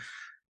operation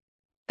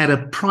at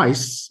a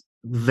price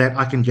that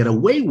I can get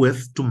away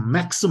with to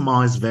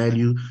maximize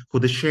value for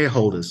the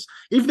shareholders.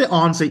 If the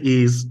answer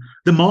is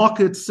the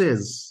market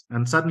says,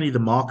 and suddenly the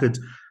market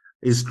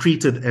is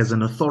treated as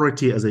an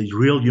authority, as a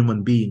real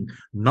human being,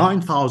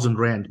 9,000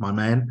 Rand, my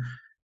man,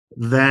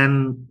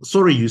 then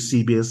sorry,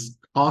 CBS,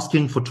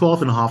 asking for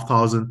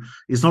 12,500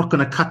 is not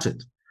going to cut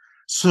it.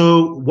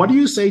 So what do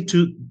you say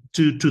to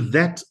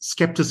that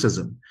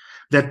skepticism,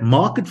 that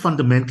market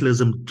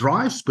fundamentalism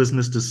drives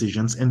business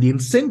decisions, and the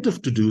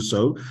incentive to do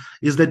so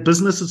is that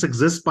businesses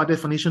exist by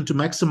definition to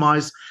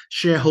maximize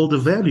shareholder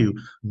value,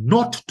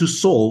 not to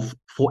solve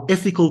for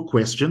ethical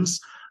questions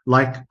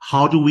like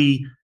how do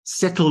we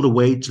settle the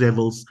wage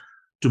levels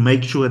to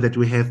make sure that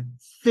we have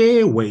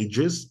fair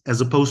wages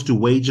as opposed to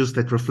wages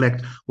that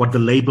reflect what the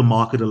labor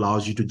market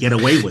allows you to get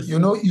away with. You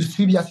know,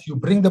 Eusebius, you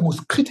bring the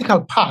most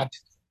critical part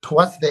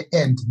towards the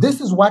end.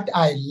 This is what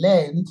I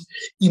learned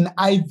in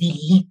Ivy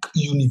League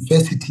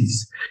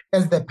universities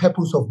as the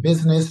purpose of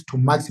business to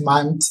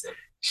maximize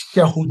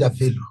shareholder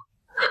value.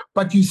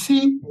 But you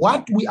see,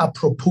 what we are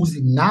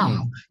proposing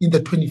now in the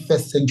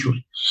 21st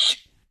century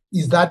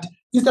is that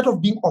instead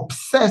of being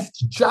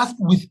obsessed just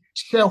with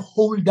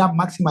shareholder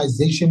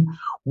maximization,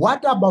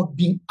 what about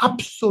being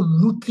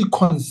absolutely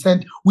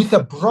concerned with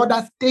a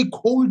broader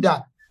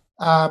stakeholder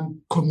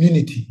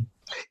community?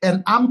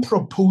 And I'm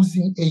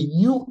proposing a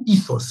new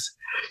ethos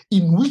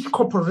in which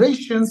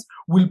corporations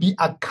will be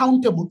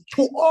accountable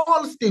to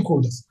all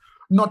stakeholders,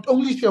 not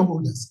only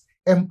shareholders,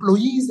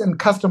 employees and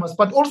customers,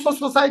 but also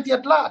society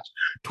at large.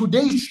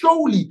 Today,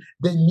 surely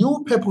the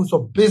new purpose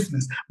of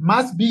business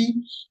must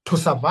be to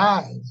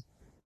survive,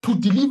 to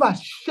deliver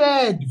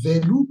shared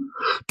value,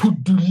 to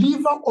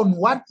deliver on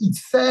what it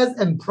says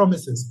and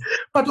promises,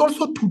 but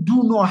also to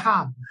do no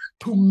harm,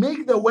 to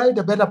make the world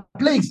a better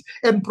place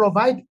and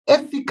provide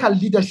ethical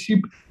leadership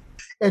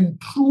and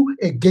true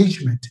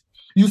engagement.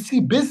 You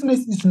see, business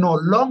is no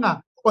longer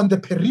on the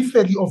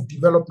periphery of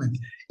development.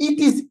 It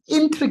is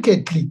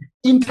intricately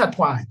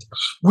intertwined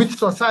with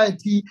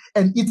society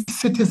and its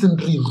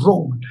citizenry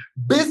role.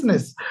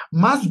 Business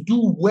must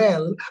do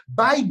well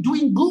by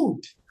doing good.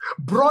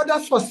 Broader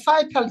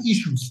societal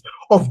issues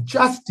of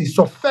justice,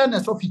 of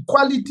fairness, of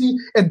equality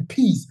and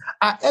peace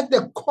are at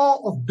the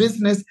core of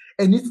business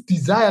and its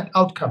desired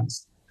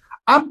outcomes.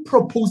 I'm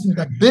proposing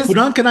that business...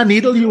 Bonang, can I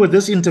needle you with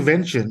this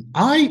intervention?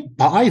 I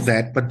buy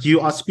that, but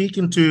you are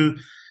speaking to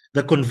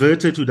the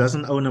converted who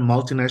doesn't own a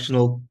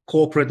multinational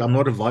corporate. I'm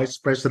not a vice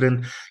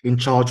president in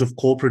charge of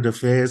corporate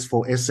affairs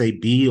for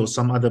SAB or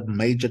some other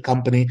major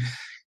company.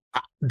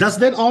 Does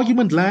that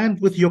argument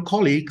land with your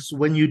colleagues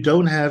when you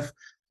don't have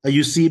a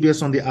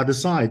Eusebius on the other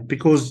side?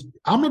 Because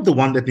I'm not the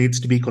one that needs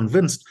to be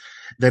convinced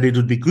that it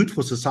would be good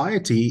for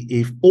society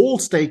if all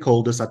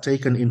stakeholders are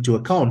taken into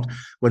account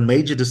when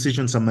major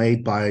decisions are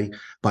made by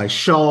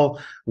Shell,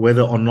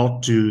 whether or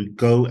not to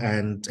go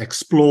and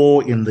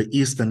explore in the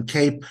Eastern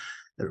Cape,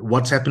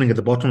 what's happening at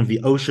the bottom of the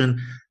ocean.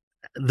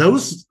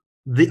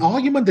 The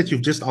argument that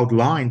you've just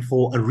outlined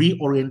for a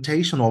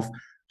reorientation of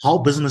how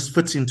business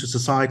fits into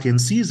society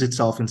and sees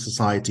itself in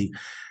society,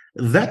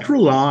 that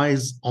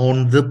relies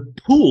on the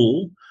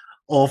pull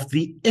of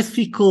the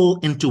ethical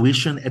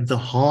intuition at the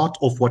heart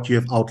of what you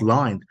have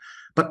outlined.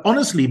 But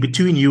honestly,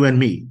 between you and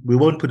me, we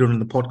won't put it on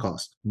the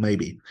podcast,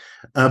 maybe.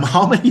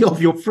 How many of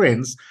your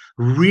friends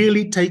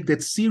really take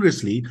that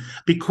seriously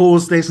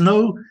because there's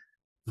no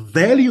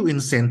value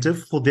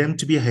incentive for them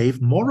to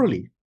behave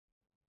morally?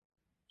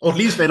 Or at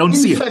least they don't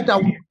see it.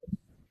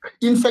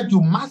 In fact,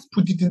 you must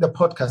put it in the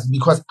podcast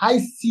because I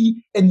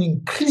see an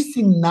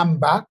increasing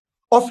number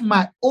of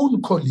my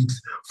own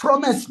colleagues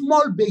from a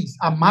small base,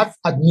 I must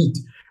admit,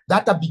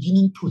 that are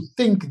beginning to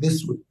think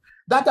this way,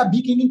 that are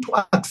beginning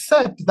to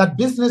accept that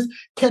business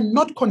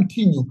cannot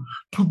continue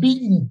to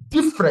be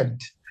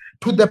indifferent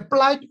to the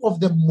plight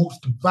of the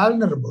most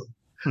vulnerable.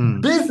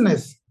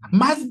 Business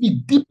must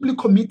be deeply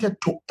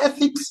committed to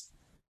ethics,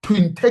 to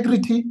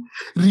integrity,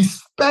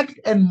 respect,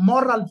 and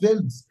moral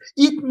values.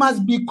 It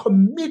must be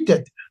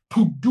committed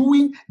to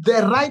doing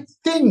the right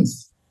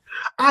things.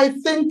 I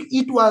think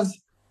it was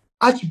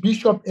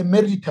Archbishop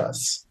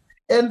Emeritus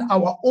and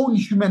our own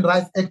human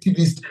rights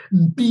activist,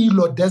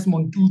 Mpilo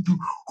Desmond Tutu,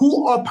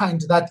 who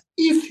opined that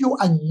if you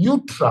are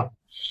neutral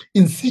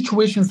in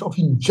situations of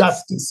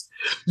injustice,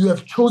 you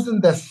have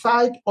chosen the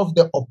side of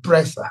the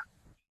oppressor.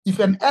 If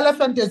an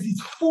elephant has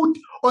its foot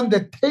on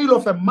the tail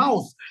of a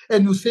mouse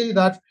and you say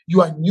that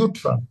you are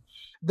neutral,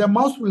 the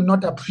mouse will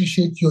not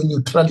appreciate your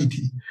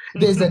neutrality.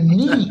 There's a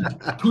need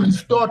to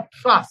restore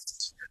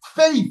trust,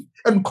 faith,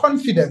 and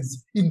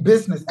confidence in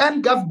business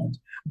and government.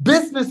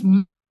 Business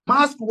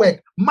must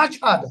work much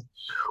harder.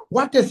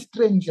 What a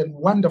strange and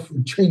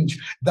wonderful change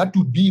that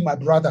would be, my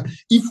brother,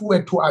 if we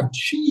were to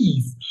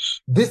achieve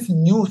this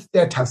new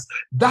status.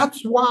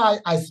 That's why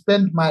I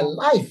spend my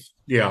life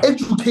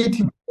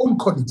educating my own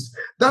colleagues.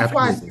 That's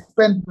why I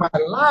spend my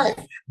life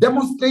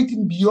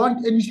demonstrating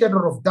beyond any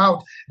shadow of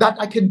doubt that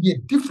I can be a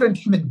different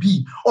human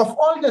being. Of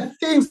all the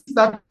things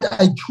that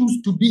I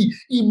choose to be,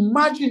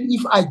 imagine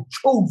if I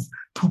chose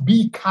to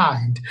be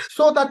kind,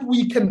 so that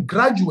we can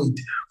graduate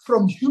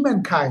from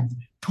humankind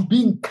to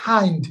being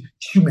kind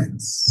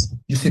humans.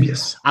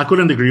 Eusebius. I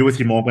couldn't agree with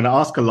you more. I'm going to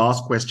ask a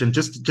last question,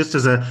 just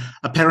as a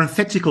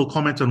parenthetical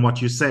comment on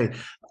what you say.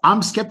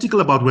 I'm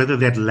skeptical about whether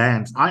that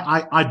lands.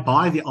 I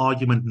buy the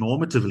argument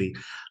normatively.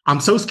 I'm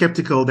so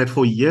skeptical that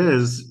for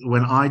years,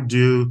 when I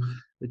do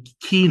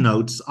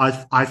keynotes,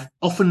 I've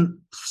often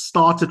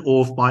started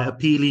off by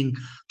appealing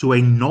to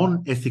a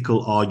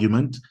non-ethical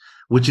argument,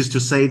 which is to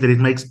say that it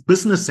makes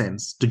business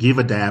sense to give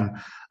a damn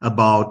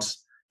about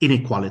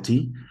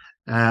inequality.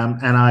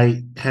 And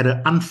I had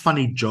an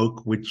unfunny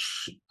joke,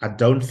 which I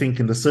don't think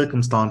in the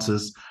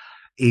circumstances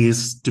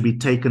is to be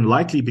taken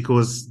lightly,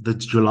 because the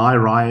July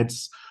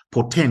riots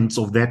portents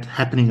of that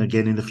happening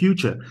again in the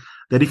future.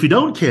 That if you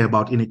don't care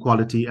about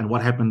inequality and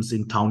what happens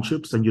in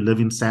townships and you live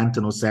in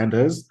Sandton or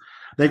Sandhurst,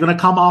 they're going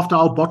to come after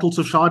our bottles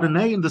of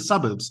Chardonnay in the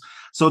suburbs.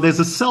 So there's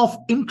a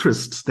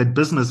self-interest that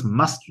business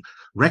must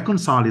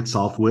reconcile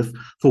itself with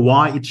for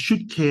why it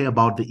should care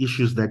about the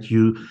issues that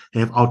you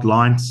have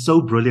outlined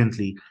so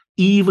brilliantly.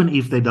 Even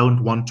if they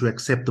don't want to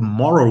accept the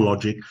moral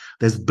logic,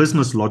 there's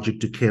business logic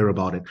to care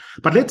about it.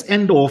 But let's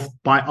end off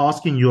by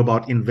asking you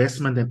about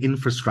investment and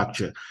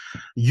infrastructure.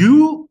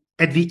 You,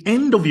 at the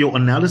end of your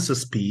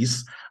analysis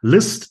piece,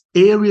 list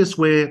areas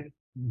where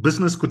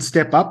business could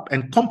step up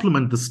and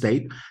complement the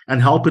state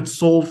and help it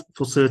solve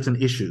for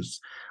certain issues.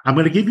 I'm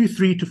going to give you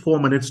 3 to 4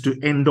 minutes to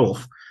end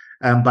off,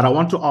 but I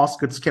want to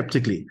ask it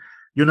skeptically.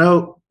 You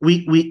know,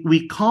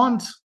 we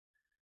can't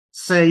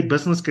say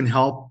business can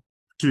help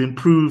to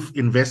improve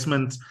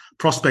investment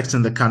prospects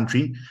in the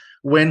country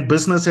when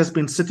business has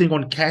been sitting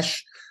on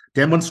cash,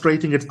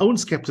 demonstrating its own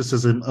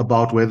skepticism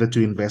about whether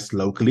to invest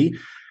locally.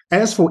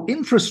 As for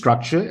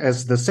infrastructure,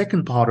 as the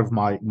second part of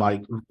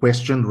my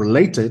question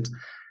related,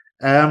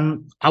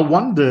 I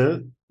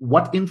wonder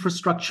what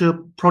infrastructure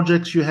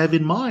projects you have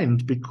in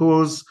mind,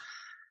 because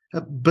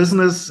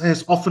business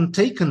has often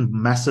taken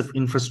massive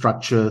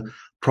infrastructure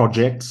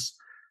projects,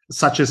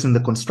 such as in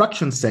the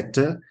construction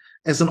sector,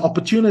 as an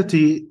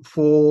opportunity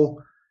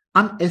for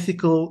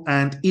unethical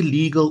and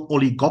illegal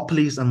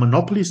oligopolies and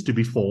monopolies to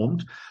be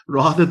formed,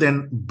 rather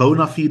than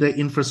bona fide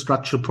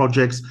infrastructure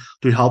projects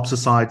to help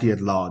society at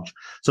large.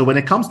 So when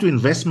it comes to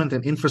investment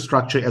and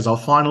infrastructure as our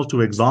final 2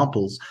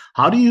 examples,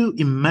 how do you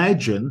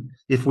imagine,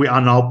 if we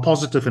are now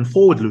positive and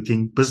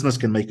forward-looking, business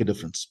can make a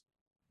difference?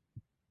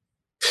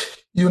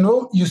 You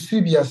know,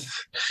 Eusebius,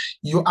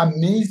 you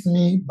amaze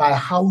me by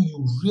how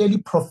you really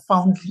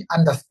profoundly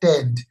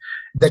understand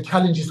the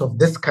challenges of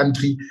this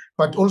country,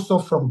 but also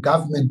from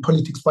government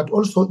politics, but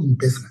also in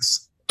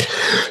business.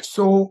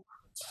 So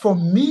for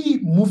me,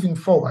 moving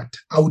forward,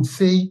 I would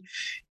say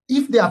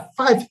if there are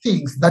 5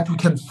 things that we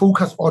can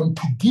focus on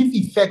to give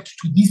effect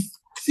to these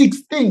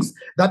 6 things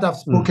that I've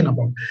spoken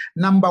about,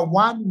 number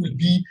 1 would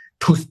be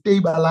to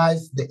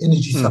stabilize the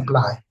energy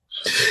supply.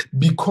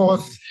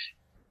 Because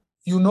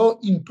you know,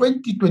 in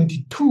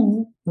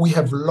 2022, we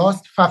have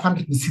lost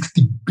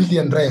 560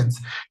 billion rands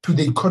to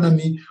the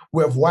economy.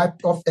 We have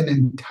wiped off an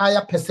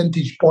entire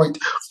percentage point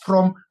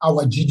from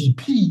our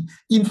GDP.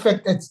 In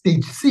fact, at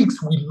stage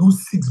 6, we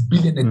lose 6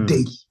 billion a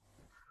day.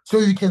 So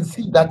you can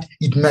see that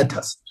it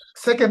matters.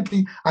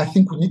 Secondly, I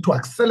think we need to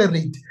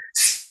accelerate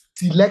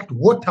select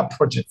water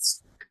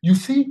projects. You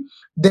see,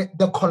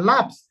 the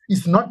collapse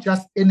is not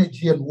just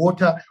energy and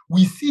water.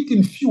 We see it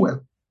in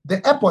fuel.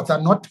 The airports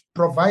are not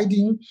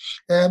providing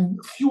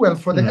fuel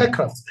for the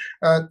aircraft.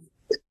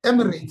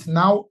 Emirates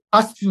now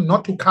asks you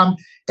not to come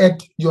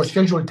at your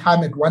scheduled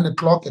time at 1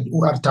 o'clock at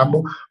UR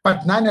Tambo,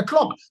 but 9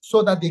 o'clock,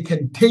 so that they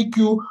can take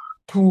you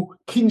to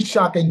King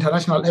Shaka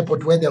International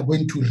Airport, where they're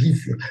going to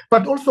refuel.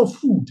 But also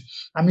food.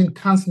 I mean,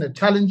 Transnet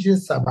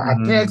challenges,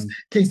 cyber attacks,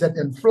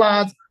 KZN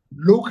floods,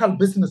 local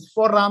business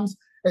forums.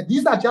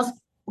 These are just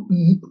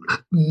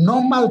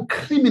normal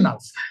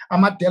criminals,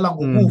 Amadela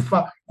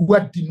Ngufa, who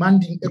are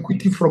demanding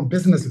equity from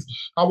businesses.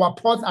 Our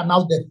ports are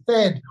now the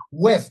 3rd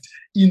worst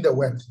in the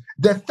world.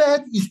 The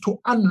 3rd is to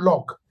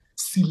unlock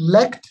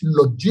select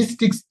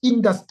logistics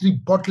industry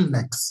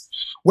bottlenecks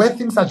where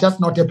things are just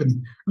not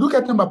happening. Look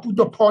at the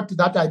Maputo port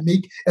that I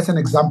make as an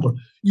example.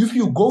 If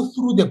you go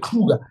through the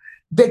Kruger,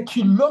 the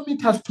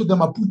kilometers to the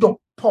Maputo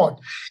port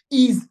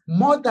is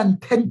more than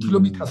 10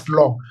 kilometers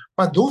long.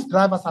 But those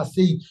drivers are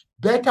saying,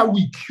 better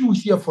we queue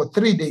here for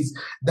 3 days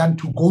than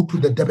to go to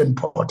the Durban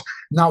port.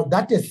 Now,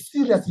 that is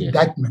serious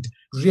indictment,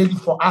 really,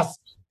 for us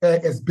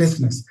as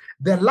business.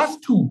 The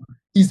last two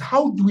is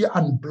how do we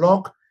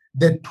unblock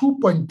the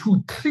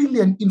 2.2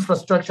 trillion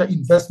infrastructure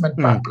investment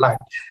pipeline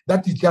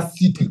that is just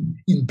sitting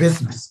in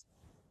business,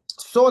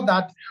 so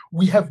that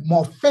we have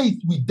more faith,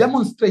 we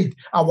demonstrate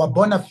our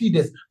bona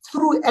fides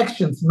through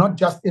actions, not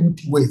just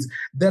empty words.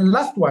 The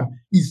last one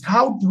is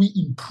how do we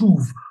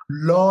improve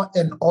law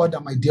and order,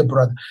 my dear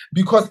brother?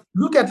 Because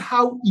look at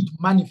how it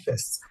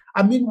manifests.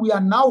 I mean, we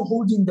are now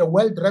holding the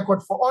world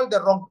record for all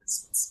the wrong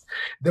reasons.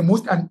 The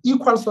most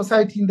unequal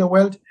society in the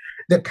world,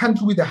 the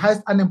country with the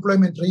highest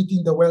unemployment rate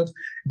in the world,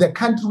 the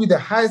country with the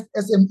highest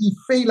SME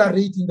failure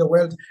rate in the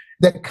world,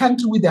 the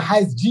country with the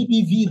highest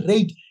GBV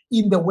rate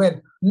in the world,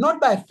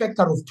 not by a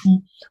factor of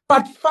 2,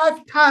 but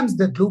 5 times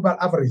the global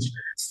average.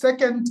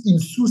 Second in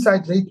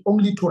suicide rate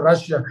only to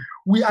Russia.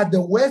 We are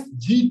the worst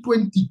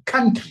G20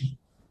 country,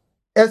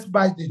 as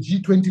by the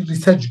G20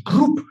 Research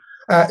Group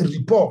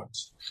report.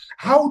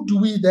 How do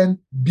we then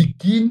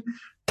begin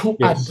to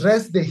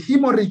address the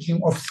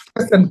hemorrhaging of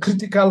skills and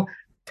critical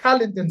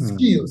talent and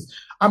skills?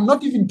 I'm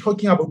not even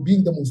talking about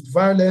being the most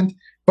violent,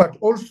 but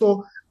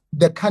also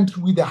the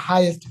country with the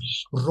highest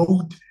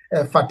road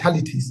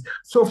fatalities.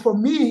 So for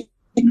me,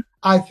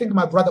 I think,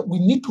 my brother, we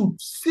need to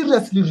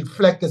seriously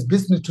reflect as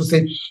business to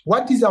say,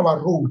 what is our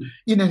role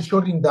in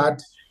ensuring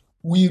that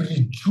we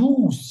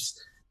reduce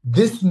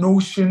this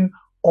notion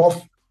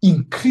of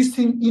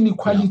increasing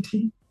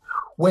inequality,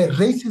 where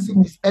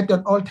racism is at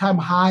an all-time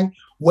high,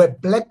 where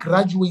Black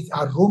graduates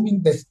are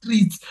roaming the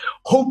streets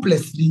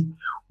hopelessly,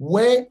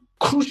 where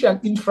crucial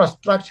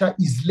infrastructure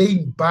is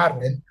laying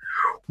barren,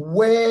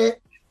 where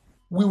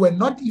we were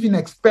not even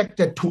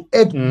expected to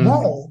add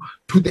more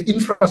to the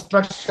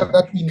infrastructure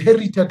that we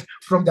inherited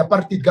from the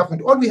apartheid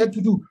government. All we had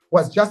to do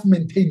was just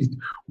maintain it,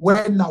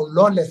 where now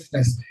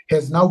lawlessness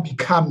has now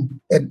become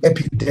an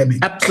epidemic.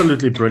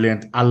 Absolutely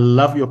brilliant. I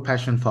love your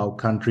passion for our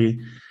country.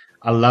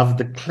 I love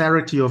the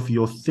clarity of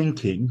your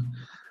thinking,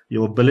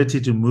 your ability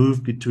to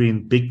move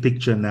between big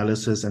picture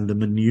analysis and the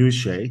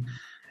minutiae,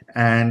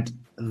 and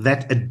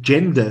that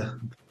agenda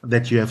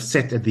that you have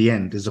set at the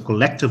end is a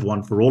collective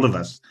one for all of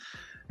us.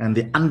 And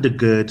the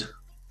undergird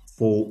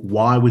for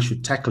why we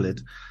should tackle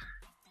it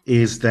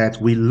is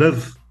that we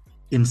live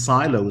in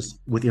silos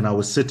within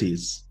our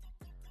cities,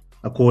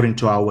 according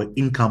to our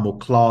income or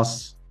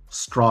class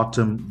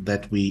stratum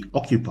that we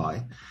occupy.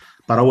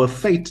 But our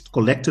fate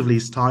collectively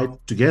is tied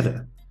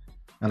together.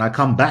 And I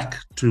come back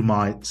to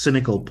my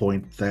cynical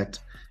point that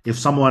if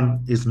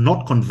someone is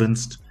not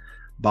convinced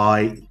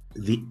by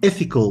the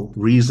ethical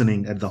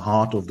reasoning at the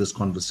heart of this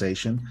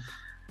conversation,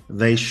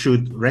 they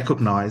should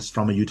recognize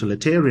from a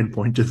utilitarian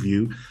point of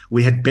view,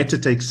 we had better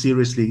take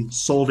seriously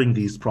solving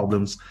these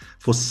problems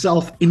for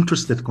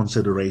self-interested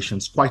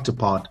considerations, quite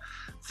apart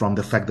from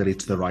the fact that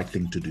it's the right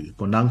thing to do.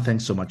 Bonang,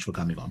 thanks so much for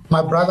coming on.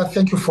 My brother,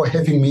 thank you for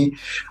having me.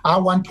 I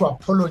want to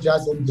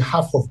apologize on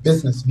behalf of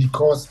business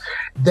because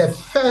the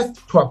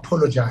first to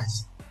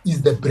apologize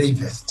is the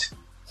bravest.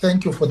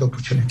 Thank you for the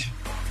opportunity.